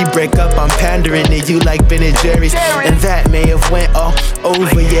 If we break up, I'm pandering to you like Ben and Jerry's, and that may have went all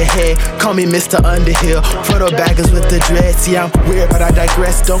over your head. Call me Mr. Underhill, photo baggers with the dread. See, I'm weird, but I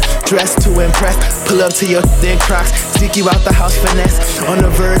digress. Don't dress to impress. Pull up to your thin Crocs, seek you out the house finesse. On the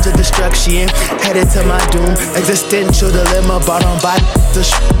verge of destruction, headed to my doom. Existential dilemma, bought on by the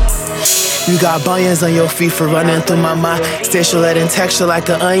You got bunions on your feet for running through my mind. Stacial and texture like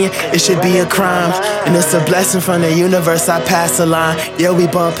an onion, it should be a crime. And it's a blessing from the universe, I pass the line. Yeah, we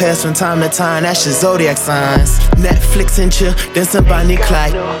bump heads from time to time, that's your zodiac signs. Netflix and chill, then some Bonnie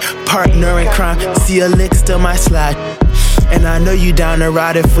Clyde. Partner in crime, see a lick, still my slide. And I know you down to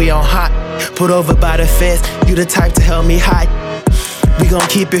ride if we on hot. Put over by the feds, you the type to help me hide. We gon'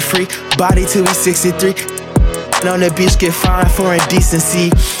 keep it free, body till we 63. On the beach, get fined for indecency.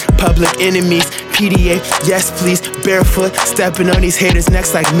 Public enemies, PDA, yes please. Barefoot, stepping on these haters'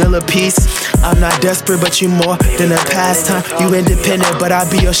 necks like millipedes. I'm not desperate, but you more than a pastime. You independent, but I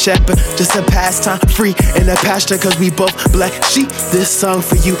be your shepherd. Just a pastime, free in the pasture, cause we both black sheep. This song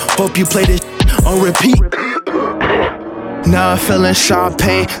for you, hope you play this on repeat. Now I'm feeling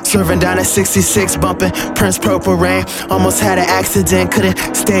champagne, swerving down at 66, bumping Prince Purple Rain. Almost had an accident,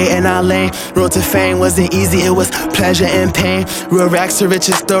 couldn't stay in our lane. Road to fame wasn't easy, it was pleasure and pain. Real rags to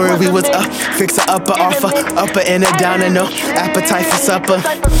riches story, we was up, fix a upper offer, upper and a downer, no appetite for supper.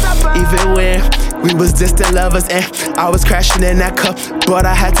 Even when we was distant lovers and I was crashing in that cup, but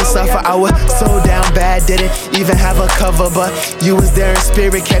I had to suffer. I was so down bad, didn't even have a cover, but you was there in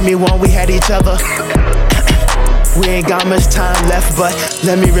spirit, kept me warm, we had each other. We ain't got much time left, but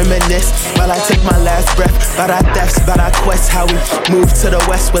let me reminisce while I take my last breath. About our thefts, about our quests, how we moved to the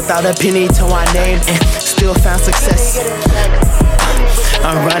west without a penny to our name and still found success.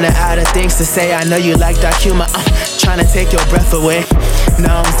 I'm running out of things to say, I know you like dark humor, I'm trying to take your breath away.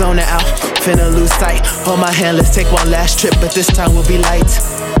 Now I'm zoning out, finna lose sight. Hold my hand, let's take one last trip, but this time we'll be light.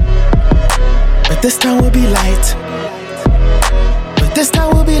 But this time we'll be light.